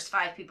point, and there's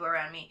 5 people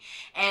around me,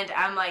 and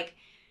I'm like,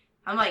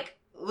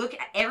 look at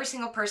every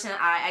single person.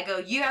 I go,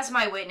 you as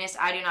my witness,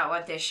 I do not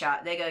want this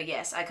shot. They go,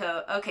 yes. I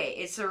go, okay,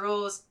 it's the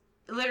rules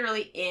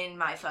literally in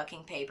my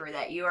fucking paper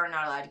that you are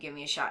not allowed to give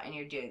me a shot, and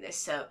you're doing this.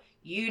 So,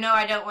 you know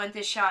I don't want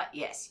this shot?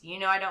 Yes. You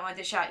know I don't want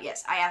this shot?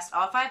 Yes. I asked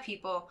all 5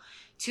 people.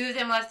 2 of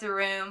them left the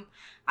room.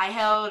 I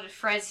held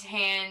Fred's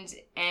hand,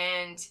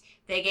 and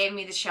They gave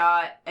me the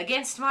shot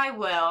against my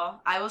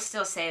will. I will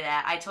still say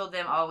that. I told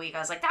them all week, I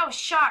was like, that was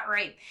shot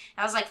rape.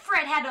 I was like,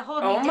 Fred had to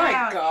hold me down. Oh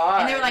my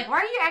God. And they were like, why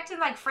are you acting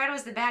like Fred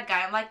was the bad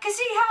guy? I'm like, because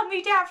he held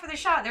me down for the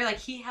shot. They're like,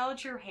 he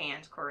held your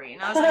hand, Corey.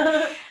 And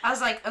I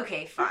was like,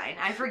 okay, fine.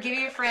 I forgive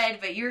you, Fred,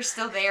 but you're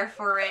still there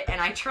for it.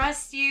 And I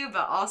trust you,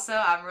 but also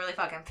I'm really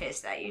fucking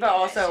pissed at you. But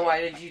also,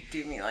 why did you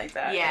do me like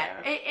that? Yeah.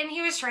 And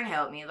he was trying to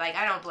help me. Like,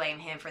 I don't blame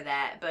him for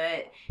that.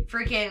 But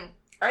freaking...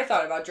 I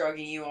thought about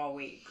drugging you all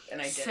week, and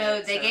I didn't.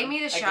 So they gave me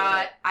the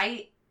shot.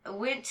 I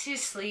went to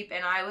sleep,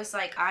 and I was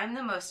like, I'm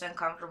the most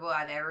uncomfortable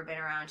I've ever been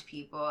around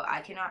people.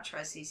 I cannot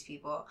trust these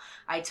people.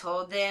 I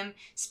told them,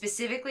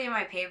 specifically in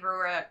my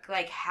paperwork,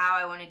 like, how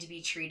I wanted to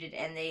be treated,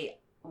 and they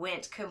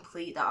went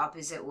complete the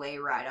opposite way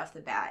right off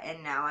the bat.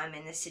 And now I'm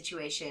in this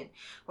situation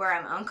where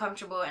I'm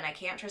uncomfortable, and I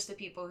can't trust the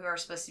people who are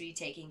supposed to be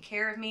taking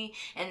care of me.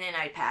 And then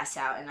I pass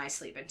out, and I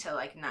sleep until,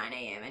 like, 9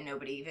 a.m., and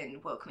nobody even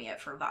woke me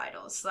up for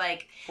vitals.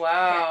 Like,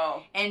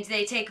 wow. And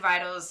they take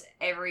vitals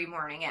every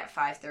morning at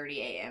 5:30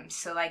 a.m.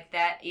 So, like,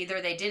 that,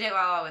 either they did it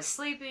while I was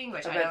sleeping,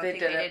 which I don't think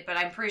they did, but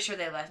I'm pretty sure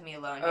they left me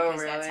alone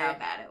because that's how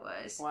bad it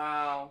was.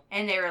 Wow.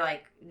 And they were,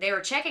 like, they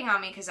were checking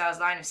on me because I was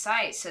line of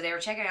sight, so they were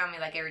checking on me,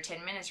 like, every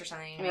 10 minutes or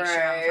something to make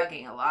sure I'm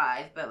fucking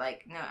alive. But,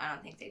 like, no, I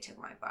don't think they took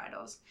my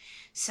vitals.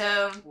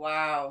 So,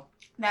 wow.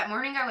 That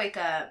morning I wake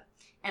up,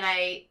 and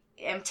I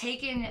am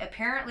taken,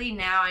 apparently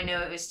now I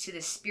know it was to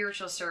the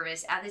spiritual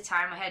service. At the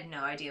time, I had no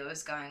idea what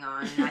was going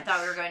on. And I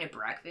thought we were going to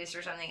breakfast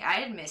or something. I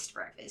had missed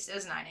breakfast. It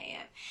was 9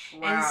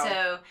 a.m. Wow. And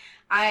so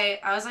I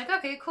was like,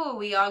 okay, cool.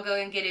 We all go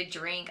and get a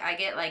drink. I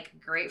get, like,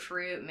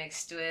 grapefruit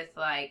mixed with,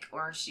 like,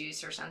 orange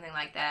juice or something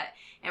like that.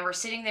 And we're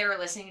sitting there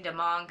listening to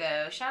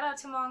Mongo. Shout out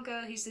to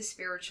Mongo. He's the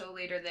spiritual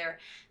leader there.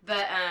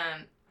 But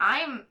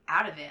I'm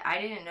out of it. I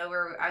didn't know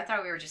I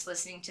thought we were just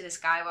listening to this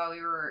guy while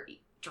we were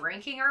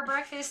drinking our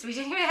breakfast. We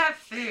didn't even have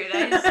food.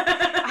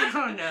 I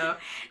don't know.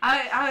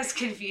 I was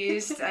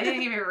confused. I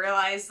didn't even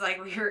realize,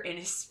 like, we were in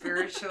a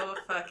spiritual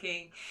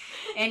fucking...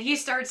 And he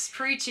starts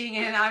preaching,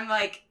 and I'm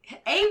like,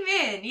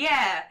 amen,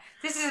 yeah.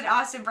 This is an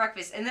awesome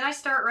breakfast. And then I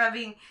start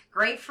rubbing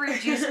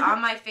grapefruit juice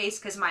on my face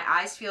because my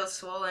eyes feel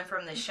swollen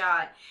from the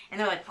shot. And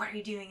they're like, what are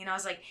you doing? And I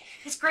was like,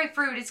 it's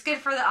grapefruit. It's good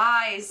for the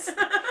eyes.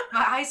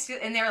 My eyes feel...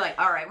 And they were like,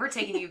 all right, we're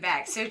taking you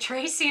back. So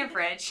Tracy and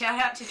Fred, shout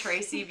out to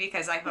Tracy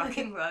because I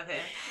fucking love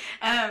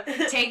him,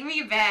 take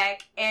me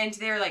back. And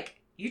they're like,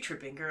 you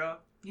tripping, girl.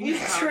 You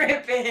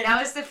tripping. That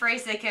was the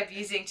phrase they kept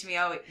using to me.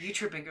 Oh, you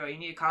tripping, girl. You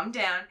need to calm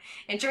down.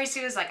 And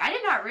Tracy was like, I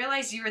did not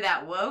realize you were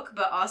that woke,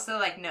 but also,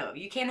 like, no,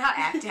 you cannot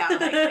act out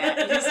like that.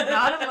 It is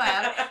not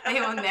allowed. They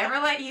will never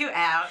let you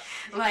out.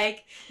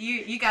 Like,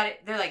 you got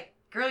it. They're like,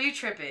 girl, you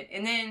tripping.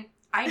 And then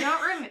I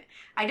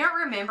don't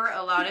remember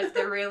a lot of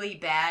the really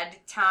bad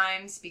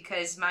times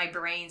because my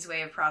brain's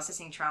way of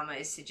processing trauma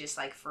is to just,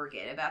 like,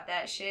 forget about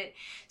that shit.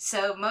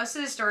 So most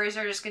of the stories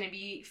are just going to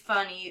be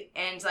funny,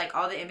 and, like,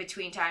 all the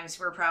in-between times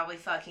were probably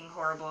fucking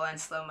horrible and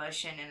slow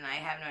motion, and I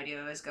have no idea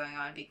what was going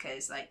on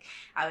because, like,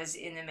 I was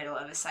in the middle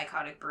of a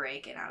psychotic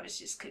break and I was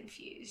just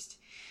confused.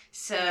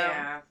 So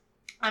yeah.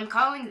 I'm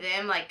calling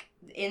them, like,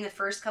 in the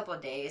first couple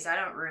of days. I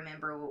don't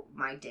remember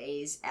my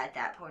days at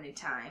that point in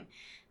time.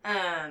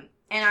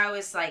 And I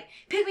was like,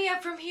 pick me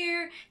up from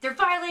here. They're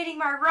violating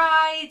my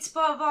rights,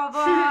 blah, blah,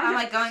 blah. I'm,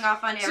 like, going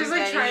off on everybody. She was,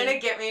 like, trying to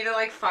get me to,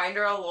 like, find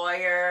her a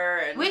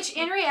lawyer. And which,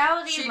 in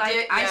reality,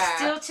 I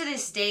still to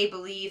this day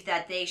believe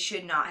that they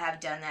should not have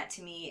done that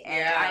to me.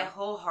 And I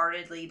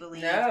wholeheartedly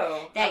believe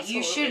that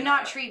you should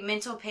not treat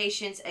mental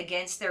patients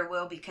against their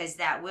will because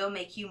that will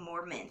make you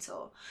more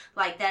mental.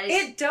 Like, that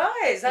is... It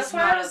does. That's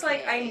why I was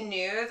like, I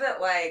knew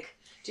that, like...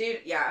 Dude,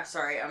 yeah,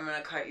 sorry, I'm gonna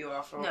cut you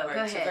off real quick. No,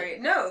 go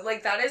ahead. No,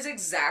 like, that is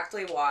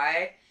exactly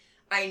why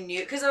I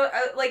knew, because,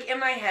 like, in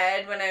my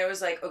head, when I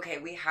was like, okay,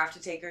 we have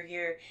to take her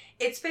here,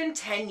 it's been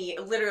 10 years,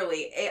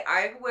 literally,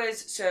 I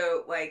was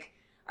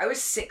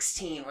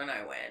 16 when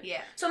I went.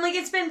 Yeah. So I'm like,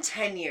 it's been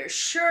 10 years.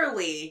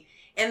 Surely,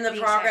 in the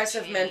progress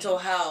of mental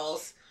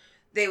health,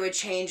 they would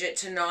change it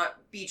to not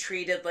be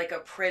treated like a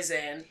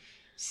prison.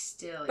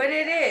 Still, but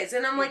it is,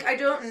 and I'm like, I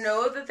don't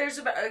know that there's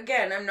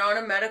again, I'm not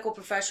a medical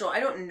professional. I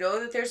don't know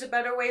that there's a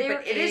better way,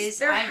 but it is.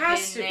 There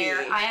has to be.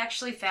 I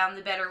actually found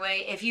the better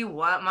way. If you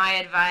want my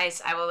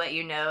advice, I will let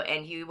you know,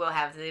 and you will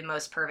have the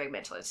most perfect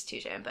mental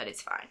institution. But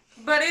it's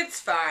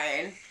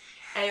fine.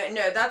 Anyway,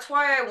 no, that's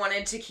why I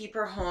wanted to keep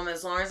her home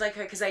as long as I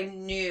could, because I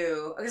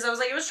was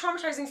like, it was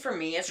traumatizing for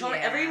me. It's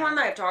everyone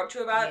that I've talked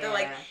to about it, they're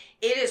like,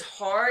 it is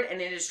hard and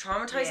it is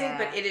traumatizing,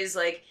 but it is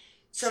like.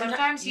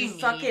 Sometimes you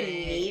fucking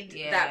need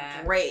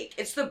that break.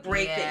 It's the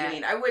break that you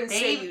need. I wouldn't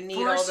say you need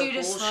all the bullshit. They force you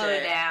to slow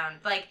down.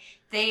 Like,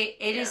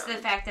 it is the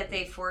fact that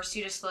they force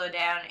you to slow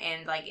down,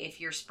 and, like,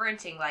 if you're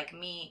sprinting like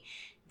me,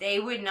 they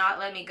would not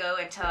let me go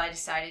until I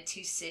decided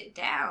to sit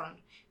down.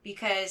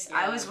 Because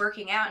I was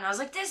working out, and I was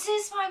like, this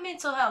is my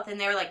mental health.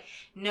 And they were like,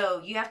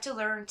 no, you have to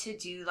learn to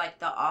do, like,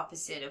 the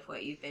opposite of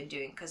what you've been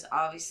doing. Because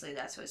obviously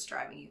that's what's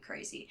driving you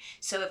crazy.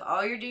 So if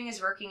all you're doing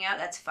is working out,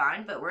 that's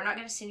fine. But we're not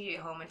going to send you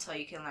home until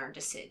you can learn to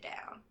sit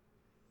down.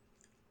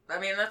 I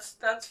mean,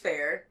 that's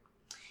fair.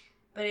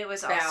 But it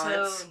was balance.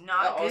 also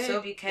not good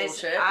Also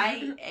because bullshit.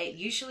 I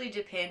usually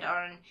depend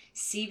on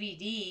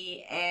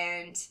CBD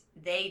and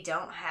they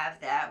don't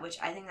have that, which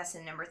I think that's the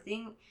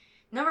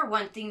number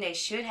one thing they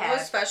should have. Well,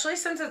 especially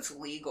since it's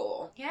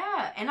legal.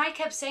 Yeah, and I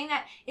kept saying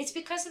that it's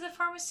because of the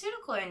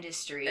pharmaceutical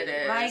industry. It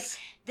is. Like,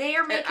 they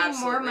are making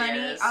more money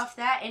is. off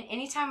that, and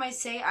anytime I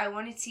say I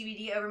wanted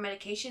CBD over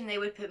medication, they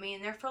would put me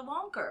in there for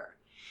longer.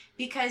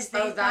 Because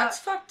that's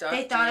fucked up.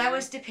 They thought dude. I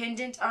was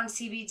dependent on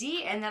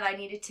CBD and that I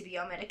needed to be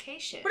on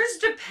medication. What does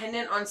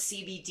dependent on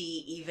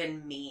CBD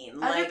even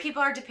mean? Other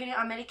people are dependent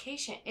on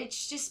medication.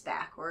 It's just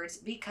backwards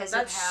because of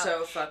how... That's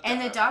so fucked up. And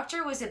the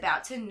doctor was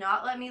about to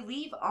not let me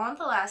leave on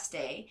the last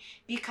day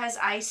because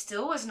I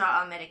still was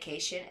not on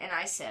medication, and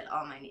I said,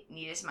 all I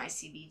need is my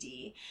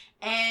CBD.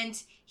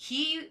 And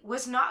he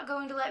was not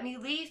going to let me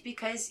leave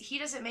because he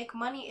doesn't make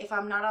money if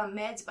I'm not on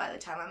meds by the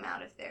time I'm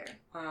out of there.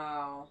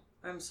 Wow.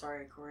 I'm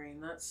sorry, Corinne.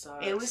 That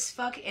sucks. It was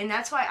and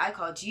that's why I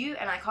called you,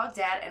 and I called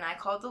Dad, and I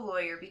called the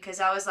lawyer,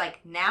 because I was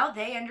like, now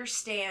they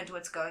understand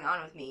what's going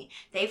on with me.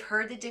 They've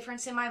heard the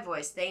difference in my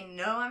voice. They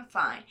know I'm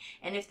fine.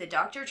 And if the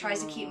doctor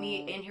tries to keep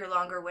me in here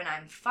longer when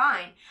I'm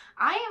fine,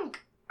 I'm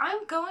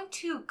going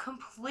to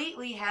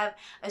completely have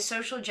a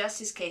social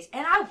justice case,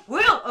 and I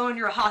will own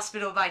your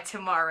hospital by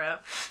tomorrow.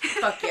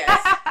 Fuck yes.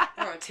 I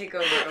want to take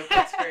over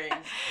Oakwood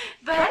Springs.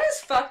 But that is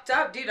fucked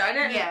up, dude. I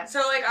didn't. Yeah.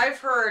 So, like, I've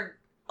heard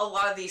a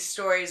lot of these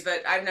stories,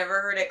 but I've never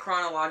heard it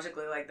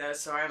chronologically like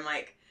this, so I'm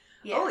like,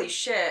 holy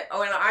shit.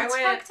 Oh, and it's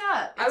fucked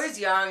up. I was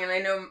young, and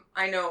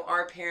I know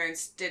our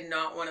parents did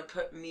not want to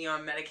put me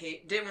on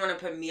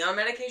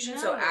medication, No.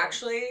 so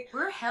actually...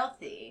 We're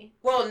healthy.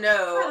 Well,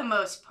 no. For the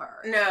most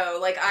part. No,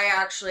 like,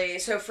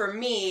 so for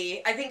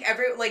me, I think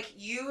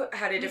you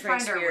had a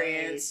different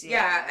experience. Ways,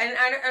 yeah. And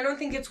I don't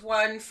think it's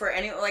one for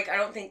any, like, I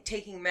don't think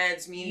taking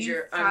meds means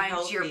you're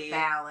unhealthy. You find your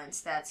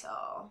balance, that's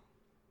all.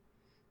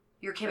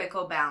 Your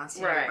chemical balance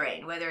in your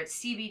brain, whether it's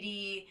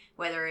CBD,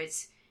 whether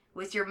it's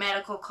with your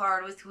medical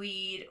card with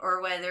weed,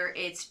 or whether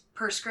it's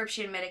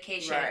prescription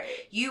medication.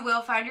 Right. You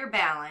will find your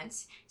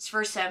balance.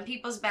 For some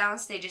people's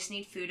balance, they just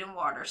need food and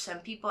water. Some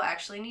people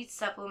actually need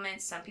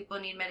supplements. Some people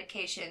need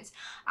medications.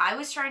 I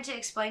was trying to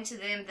explain to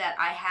them that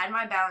I had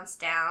my balance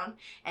down,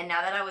 and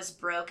now that I was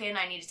broken,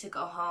 I needed to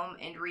go home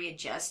and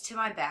readjust to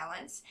my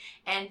balance.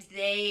 And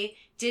they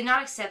did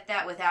not accept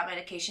that without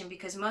medication,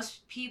 because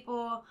most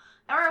people...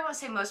 Or I won't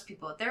say most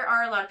people. There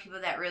are a lot of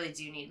people that really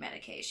do need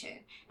medication.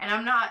 And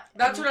I'm not...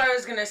 That's what I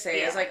was going to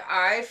say. Is like,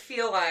 I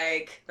feel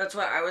like... That's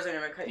what I wasn't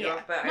going to cut you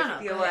off, but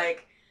I feel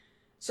like...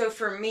 So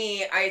for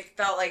me, I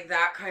felt like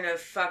that kind of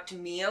fucked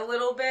me a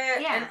little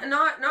bit. Yeah. And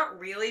not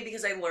really,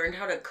 because I learned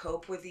how to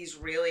cope with these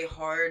really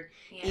hard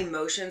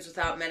emotions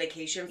without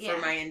medication for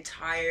my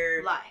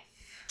entire... life.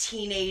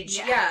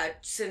 Teenage...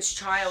 since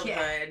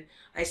childhood.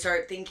 I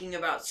started thinking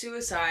about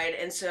suicide.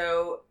 And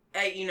so,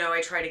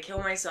 I try to kill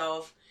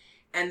myself.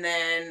 And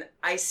then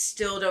I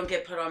still don't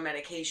get put on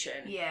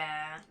medication.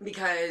 Yeah.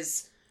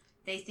 Because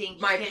they think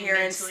my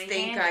parents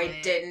think I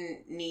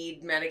didn't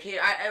need medication.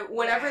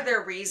 Whatever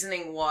their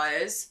reasoning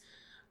was,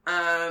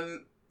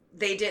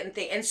 they didn't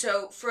think. And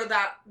so for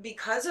that,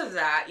 because of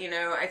that,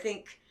 I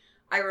think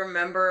I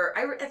remember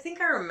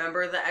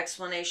the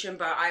explanation,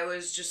 but I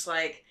was just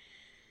like,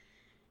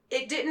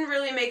 it didn't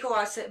really make a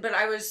lot of sense, but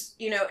I was,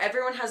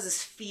 everyone has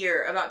this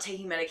fear about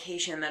taking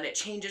medication, that it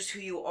changes who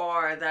you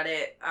are, that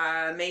it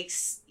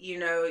makes who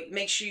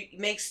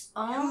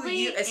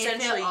you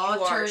essentially you are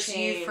alters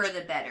changed. You for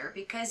the better,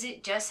 because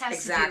it just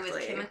has to do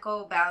with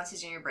chemical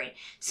balances in your brain.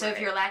 So if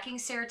you're lacking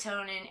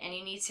serotonin and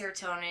you need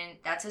serotonin,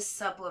 that's a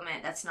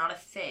supplement. That's not a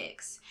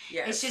fix.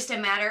 Yes. It's just a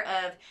matter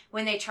of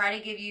when they try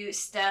to give you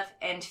stuff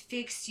and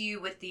fix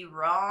you with the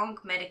wrong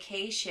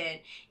medication,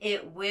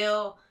 it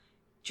will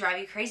drive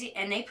you crazy.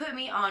 And they put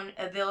me on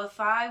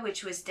Abilify,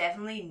 which was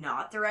definitely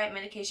not the right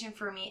medication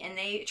for me, and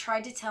they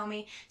tried to tell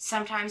me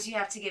sometimes you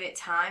have to give it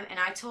time, and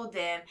I told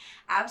them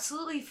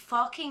absolutely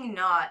fucking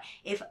not.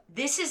 If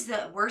this is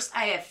the worst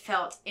I have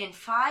felt in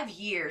 5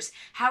 years,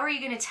 how are you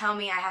going to tell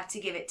me I have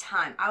to give it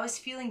time? I was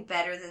feeling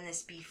better than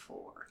this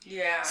before.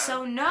 Yeah.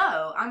 So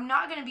no, I'm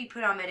not going to be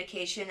put on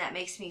medication that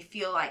makes me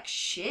feel like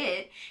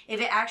shit.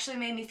 If it actually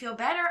made me feel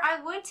better,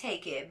 I would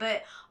take it.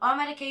 But all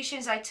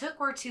medications I took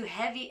were too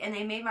heavy, and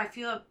they made my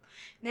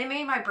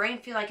brain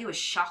feel like it was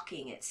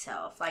shocking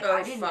itself. Like,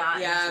 I did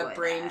not enjoy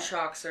brain that.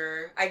 shocks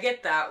are... I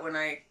get that when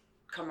I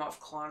come off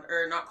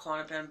not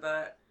Klonopin,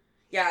 but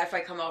yeah, if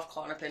I come off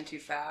Klonopin too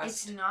fast.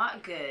 It's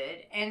not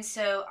good. And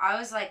so I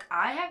was like,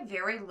 I have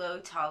very low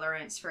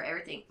tolerance for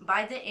everything.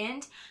 By the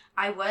end,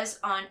 I was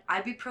on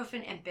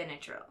ibuprofen and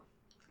Benadryl.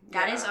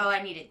 That is all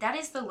I needed. That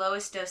is the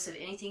lowest dose of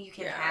anything you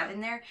can have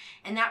in there.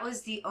 And that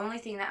was the only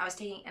thing that I was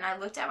taking. And I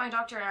looked at my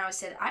doctor and I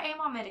said, I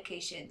am on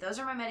medication. Those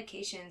are my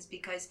medications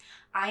because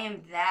I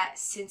am that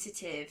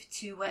sensitive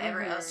to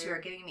whatever else you are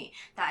giving me.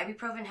 The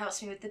ibuprofen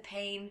helps me with the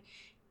pain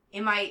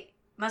in my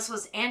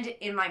muscles and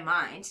in my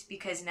mind,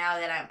 because now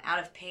that I'm out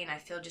of pain, I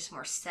feel just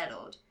more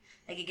settled.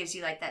 Like, it gives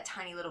you like that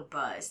tiny little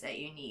buzz that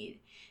you need.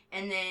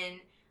 And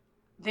then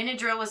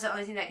Benadryl was the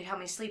only thing that could help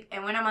me sleep.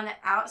 And when I'm on the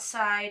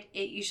outside,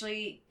 it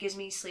usually gives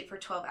me sleep for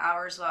 12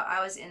 hours. While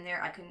I was in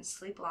there, I couldn't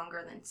sleep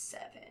longer than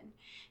 7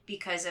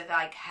 because of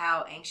like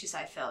how anxious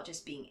I felt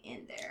just being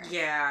in there.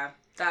 Yeah.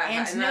 And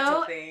that's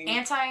no a thing.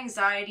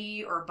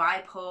 anti-anxiety or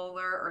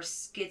bipolar or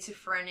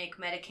schizophrenic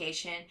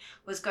medication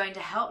was going to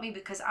help me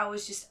because I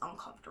was just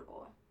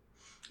uncomfortable.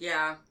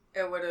 Yeah.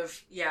 It would have,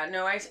 yeah,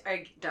 no, I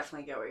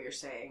definitely get what you're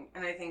saying.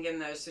 And I think in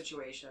those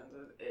situations,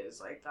 it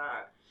is like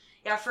that.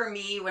 Yeah, for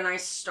me, when I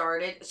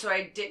started, so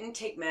I didn't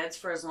take meds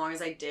for as long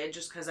as I did,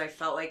 just because I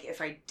felt like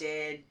if I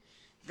did,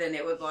 then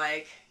it would,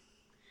 like,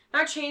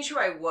 not change who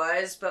I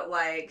was, but,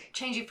 like...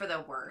 Change you for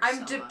the worse.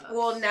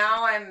 Well,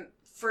 now I'm,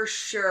 for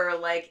sure,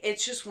 like,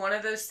 it's just one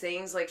of those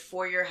things, like,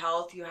 for your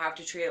health, you have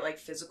to treat it like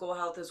physical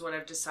health is what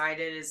I've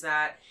decided, is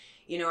that,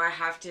 you know, I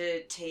have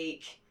to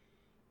take...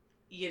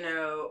 You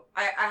know,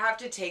 I have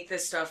to take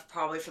this stuff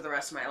probably for the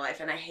rest of my life,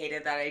 and I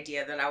hated that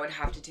idea that I would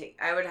have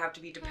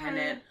to be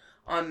dependent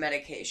on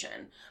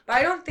medication. But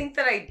I don't think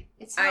that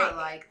It's not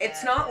like that.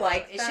 It's not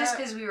like that. It's just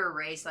because we were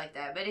raised like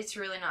that, but it's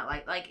really not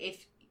like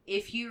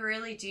if you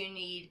really do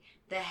need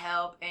the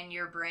help and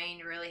your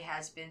brain really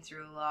has been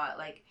through a lot,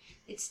 like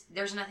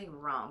there's nothing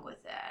wrong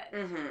with that.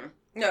 Mm-hmm.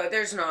 No,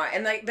 there's not,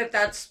 and like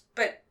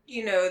but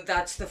you know,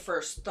 that's the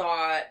first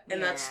thought,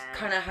 and that's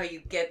kind of how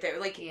you get there.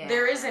 Like,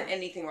 there isn't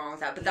anything wrong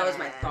with that, but that was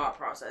my thought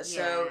process.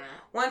 Yeah. So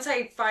once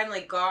I finally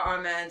got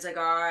on meds, I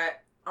got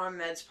on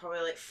meds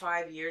probably like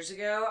 5 years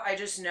ago. I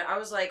just know, I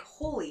was like,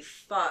 holy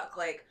fuck,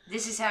 like,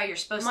 this is how you're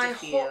supposed to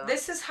feel.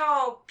 This is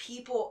how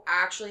people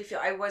actually feel.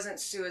 I wasn't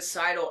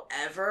suicidal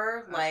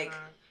ever, like,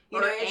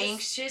 you know,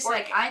 anxious.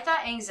 Like, I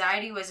thought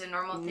anxiety was a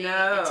normal thing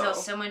until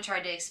someone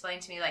tried to explain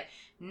to me, like,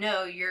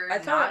 no, you're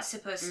not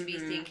supposed to be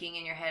thinking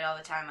in your head all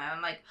the time.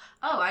 I'm like,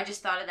 oh, I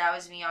just thought that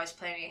was me always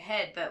playing in your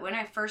head. But when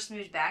I first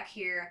moved back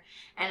here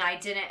and I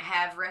didn't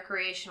have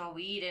recreational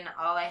weed and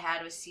all I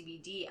had was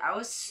CBD, I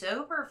was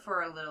sober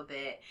for a little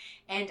bit.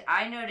 And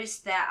I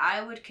noticed that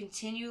I would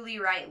continually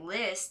write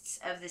lists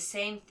of the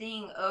same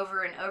thing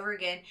over and over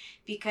again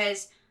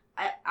because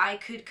I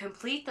could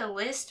complete the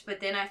list, but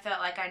then I felt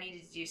like I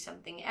needed to do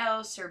something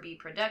else or be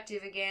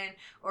productive again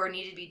or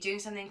needed to be doing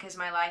something because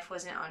my life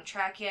wasn't on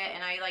track yet.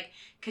 And I like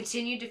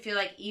continued to feel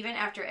like even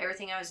after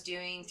everything I was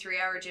doing,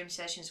 3-hour gym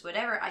sessions,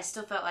 whatever, I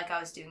still felt like I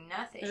was doing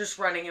nothing. Just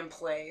running in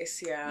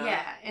place, yeah.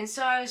 Yeah, and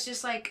so I was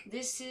just like,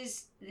 this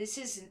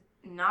is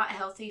not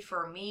healthy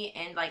for me,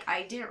 and like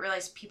I didn't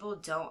realize people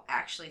don't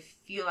actually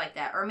feel like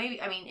that, or maybe,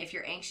 I mean, if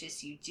you're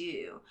anxious you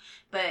do,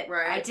 but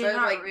I did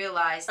not like,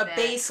 realize that a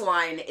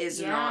baseline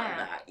is not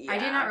that. I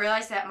did not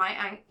realize that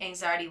my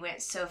anxiety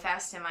went so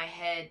fast in my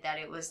head that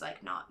it was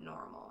like not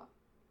normal.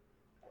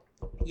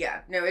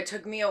 Yeah, no, it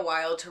took me a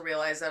while to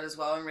realize that as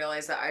well, and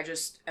realize that I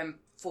just am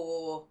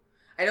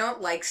I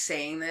don't like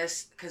saying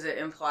this because it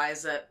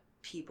implies that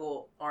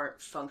people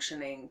aren't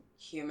functioning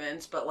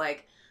humans, but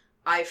like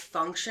I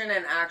function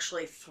and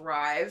actually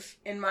thrive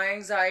in my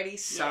anxiety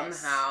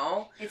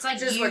somehow. It's like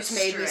just what's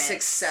made me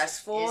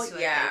successful. Is what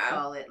they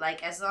call it.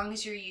 Like, as long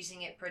as you're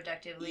using it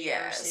productively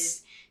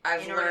versus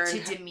in order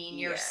to demean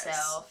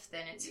yourself,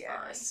 then it's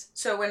fine.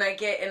 So when I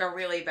get in a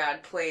really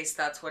bad place,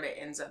 that's what it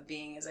ends up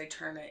being, is I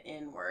turn it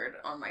inward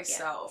on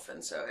myself.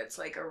 And so it's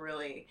like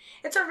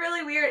it's a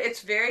really weird,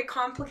 it's very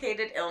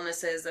complicated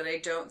illnesses that I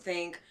don't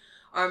think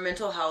our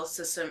mental health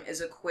system is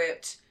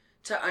equipped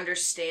to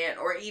understand,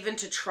 or even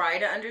to try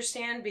to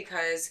understand,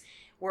 because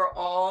we're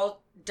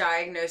all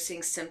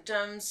diagnosing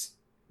symptoms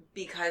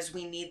because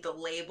we need the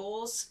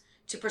labels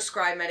to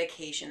prescribe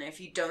medication. If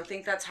you don't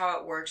think that's how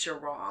it works, you're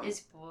wrong.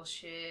 It's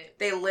bullshit.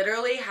 They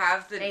literally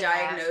have the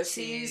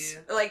diagnoses.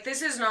 Like,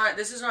 this is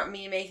not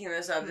me making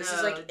this up. This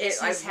is like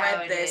I've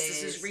read this.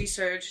 This is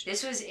research.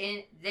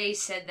 They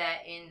said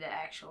that in the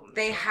actual.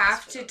 They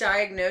have to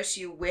diagnose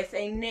you with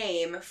a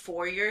name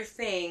for your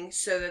thing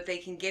so that they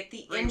can get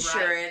the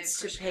insurance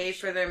to pay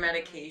for their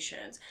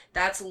medications.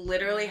 That's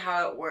literally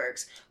how it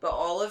works. But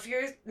all of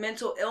your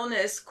mental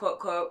illness, quote,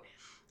 quote,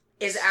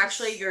 is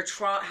actually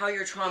how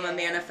your trauma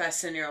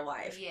manifests in your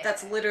life. Yeah.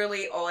 That's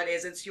literally all it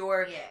is. It's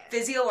your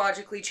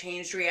physiologically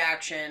changed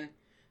reaction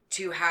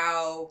to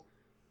how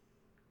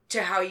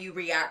you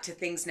react to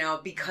things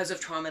now because of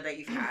trauma that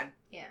you've had.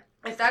 Yeah.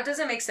 If that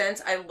doesn't make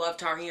sense, I love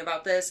talking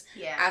about this.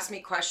 Yeah. Ask me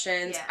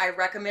questions. Yeah. I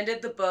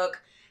recommended the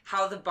book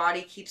How the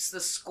Body Keeps the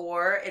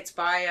Score. It's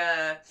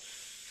by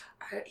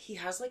he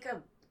has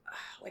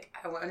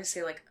I want to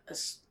say like a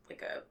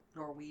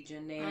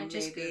Norwegian name,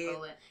 just maybe.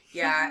 Google it.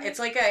 Yeah, it's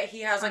like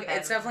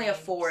it's definitely a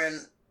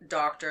foreign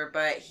doctor,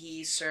 but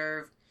he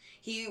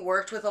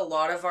worked with a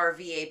lot of our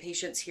VA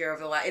patients here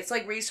over it's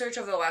like research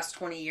over the last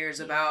 20 years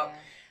about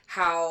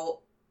how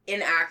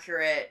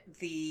inaccurate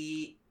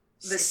the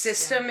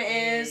system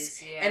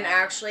is and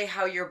actually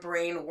how your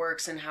brain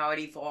works and how it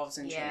evolves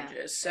and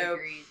changes. So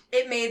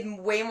it made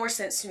way more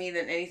sense to me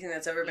than anything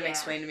that's ever been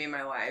explained to me in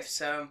my life.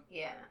 So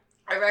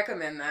I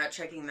recommend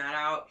checking that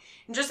out,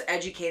 and just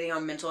educating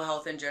on mental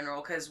health in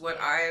general, because what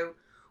I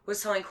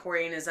was telling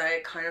Corrine is I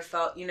kind of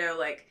felt,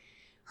 like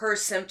her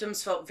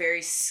symptoms felt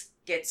very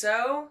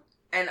schizo,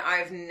 and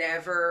I've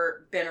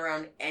never been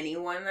around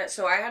anyone that,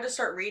 so I had to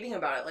start reading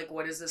about it. Like,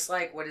 what is this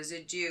like? What does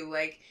it do?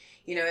 Like,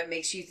 you know, it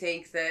makes you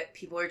think that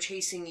people are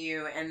chasing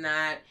you and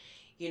that,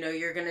 you know,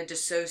 you're going to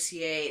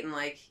dissociate and,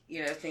 like,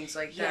 you know, things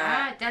like that.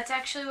 Yeah, that's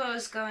actually what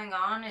was going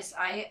on is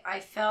I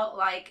felt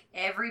like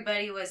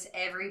everybody was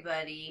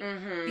everybody.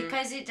 Mm-hmm.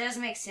 Because it does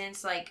make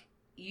sense, like,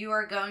 you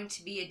are going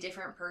to be a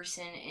different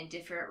person in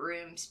different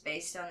rooms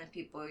based on the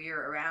people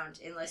you're around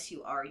unless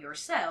you are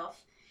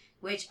yourself,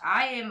 which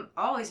I am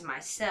always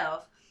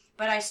myself,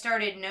 but I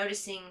started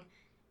noticing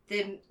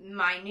the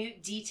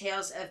minute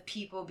details of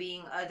people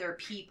being other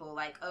people.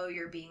 Like, oh,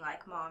 you're being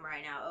like mom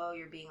right now. Oh,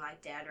 you're being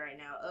like dad right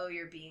now. Oh,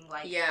 you're being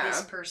like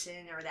this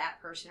person or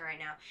that person right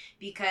now.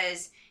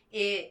 Because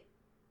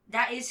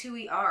that is who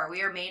we are.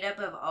 We are made up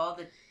of all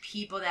the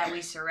people that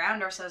we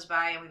surround ourselves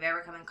by and we've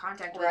ever come in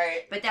contact with.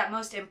 Right. But that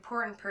most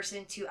important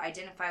person to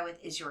identify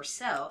with is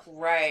yourself.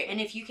 Right.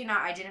 And if you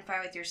cannot identify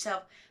with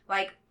yourself,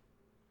 like,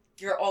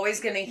 you're always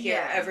going to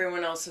hear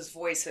everyone else's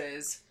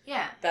voices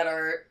that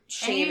are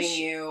shaming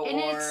you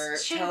or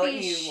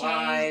telling you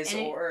lies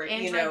or,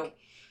 you know. Like,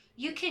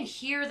 you can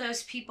hear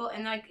those people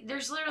and, like,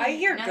 there's literally I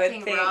hear nothing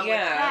good things. wrong with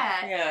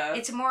that. Yeah.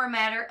 It's more a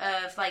matter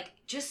of, like,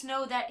 just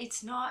know that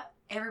it's not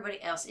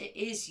everybody else. It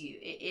is you.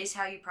 It is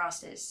how you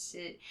process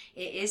it.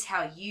 It is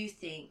how you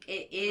think.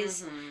 It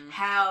is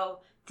how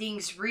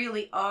things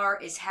really are,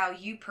 is how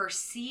you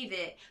perceive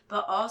it,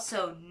 but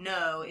also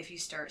know if you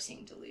start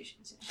seeing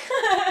delusions.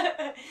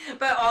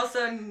 But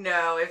also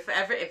know if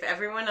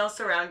everyone else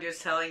around you is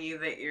telling you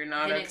that you're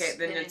not then okay,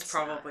 then it's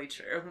probably not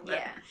true.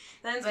 Yeah.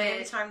 Then it's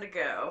maybe time to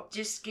go.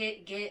 Just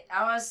get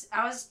I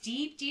was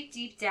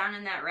deep down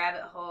in that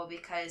rabbit hole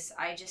because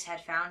I just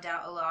had found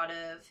out a lot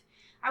of,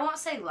 I won't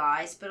say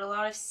lies, but a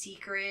lot of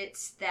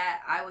secrets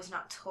that I was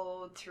not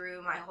told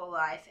through my whole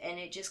life, and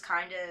it just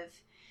kind of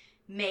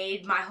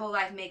made my whole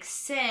life make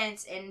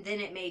sense, and then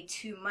it made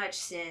too much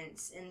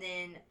sense, and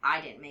then I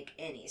didn't make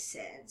any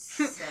sense.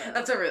 So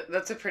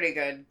that's a pretty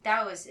good.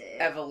 That was it.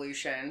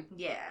 Evolution.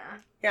 Yeah.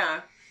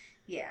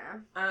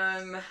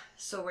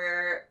 So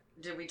where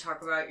did we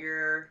talk about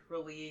your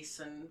release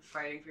and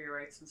fighting for your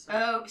rights and stuff?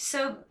 Oh,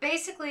 so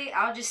basically,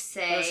 I'll just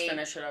say. Let's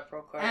finish it up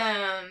real quick.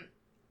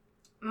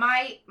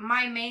 My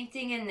main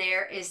thing in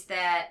there is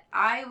that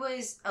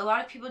a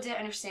lot of people didn't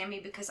understand me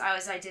because I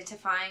was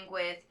identifying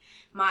with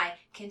my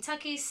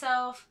Kentucky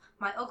self,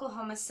 my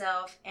Oklahoma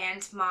self,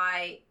 and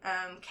my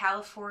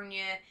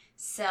California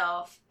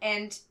self.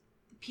 And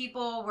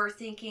people were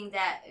thinking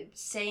that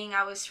saying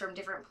I was from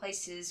different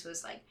places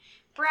was like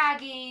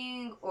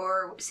bragging,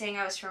 or saying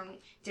I was from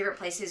different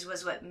places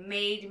was what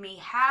made me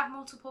have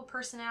multiple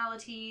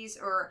personalities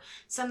or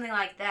something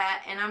like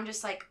that. And I'm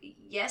just like,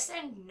 yes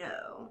and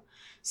no.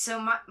 So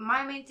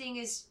my main thing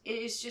is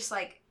just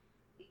like,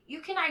 you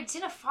can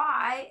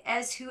identify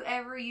as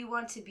whoever you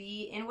want to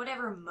be in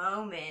whatever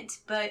moment,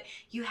 but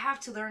you have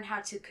to learn how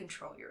to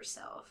control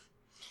yourself.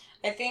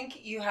 I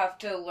think you have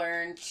to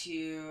learn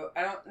to,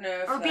 I don't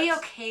know if or be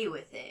okay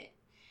with it.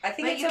 I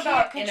think but it's you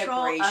about can't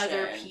control integration.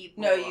 other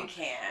people. No, you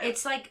can't.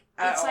 It's like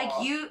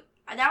you.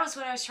 That was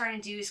what I was trying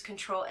to do, is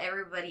control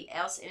everybody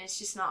else, and it's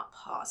just not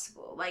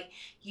possible. Like,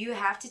 you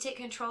have to take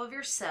control of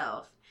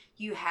yourself.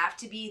 You have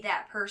to be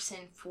that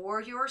person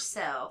for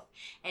yourself.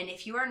 And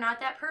if you are not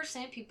that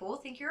person, people will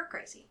think you're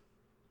crazy.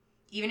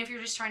 Even if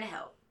you're just trying to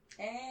help.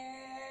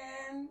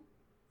 And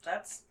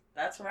that's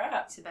a wrap.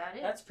 That's about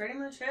it. That's pretty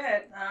much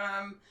it.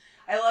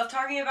 I love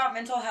talking about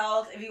mental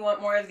health. If you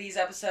want more of these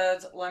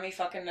episodes, let me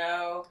fucking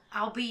know.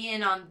 I'll be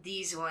in on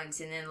these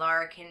ones, and then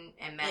Laura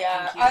and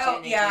Matt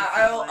can keep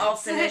I'll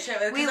finish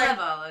it. We love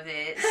all of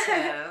it,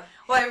 so.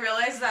 Well, I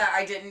realized that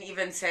I didn't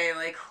even say,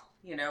 like,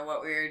 you know,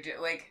 what we were doing.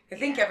 Like, I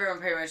think everyone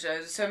pretty much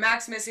knows. So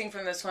Mac's missing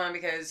from this one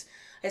because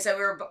I said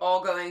we were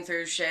all going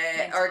through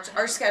shit.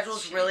 Our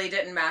schedules really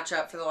didn't match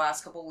up for the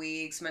last couple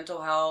weeks,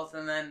 mental health,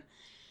 and then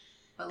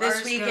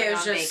this week it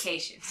was just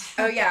vacation.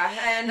 Oh yeah,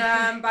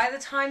 and by the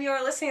time you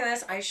are listening to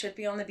this, I should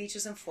be on the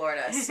beaches in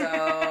Florida. So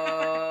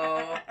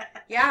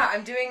yeah,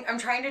 I'm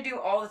trying to do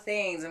all the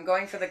things. I'm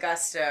going for the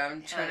gusto.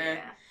 I'm trying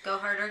to go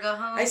hard or go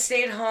home. I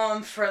stayed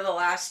home for the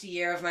last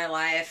year of my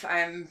life.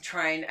 I'm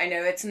trying. I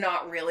know it's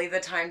not really the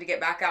time to get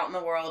back out in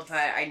the world,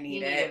 but I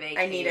need it.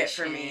 I need it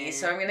for me.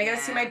 So I'm gonna go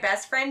see my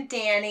best friend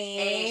Danny.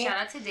 Hey, shout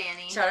out to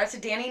Danny. Shout out to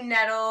Danny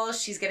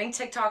Nettles. She's getting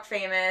TikTok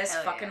famous.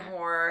 Fucking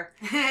whore.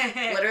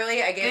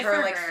 Literally, I gave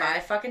her like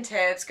 5 fucking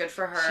tips. Good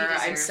for her.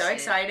 I'm so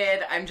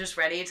excited. I'm just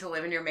ready to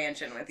live in your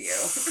mansion with you.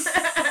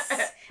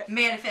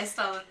 Manifest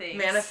all the things.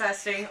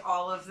 Manifesting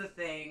all of the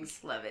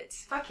things. Love it.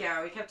 Fuck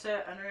yeah, we kept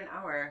it under an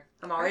hour.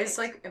 I'm always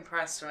like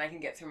impressed when I can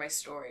get through my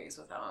stories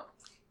without.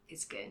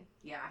 It's good.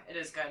 Yeah, it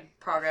is good.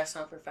 Progress,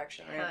 not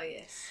perfection, right? Hell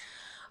yes.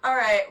 All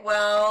right,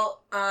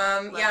 well,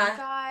 Love you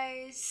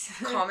guys.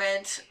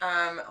 Comment.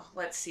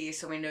 Let's see.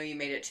 So we know you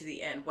made it to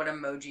the end. What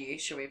emoji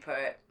should we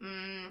put?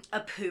 A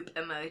poop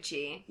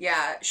emoji.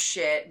 Yeah,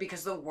 shit.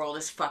 Because the world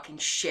is fucking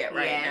shit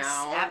right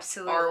now.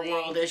 Absolutely. Our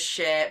world is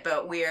shit,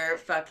 but we're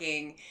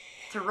fucking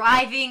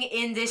thriving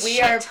in this We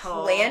shit are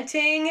hole.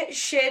 planting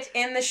shit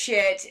in the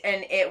shit,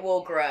 and it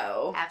will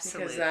grow.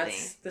 Absolutely. Because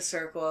that's the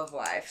circle of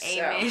life.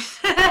 Amen.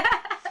 So,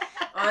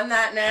 on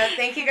that note,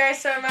 thank you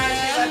guys so much.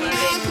 We love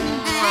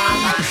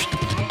you.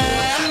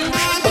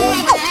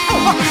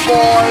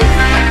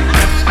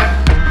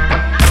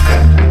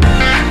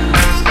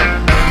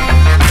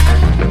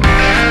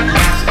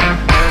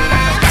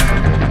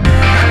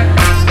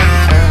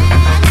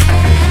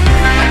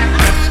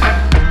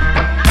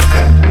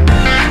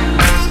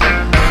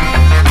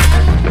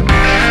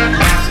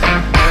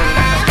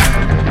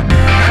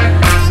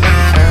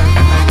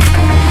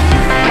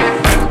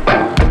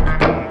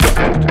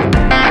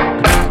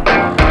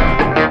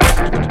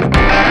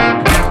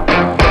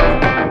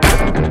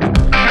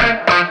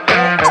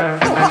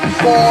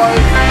 Boy.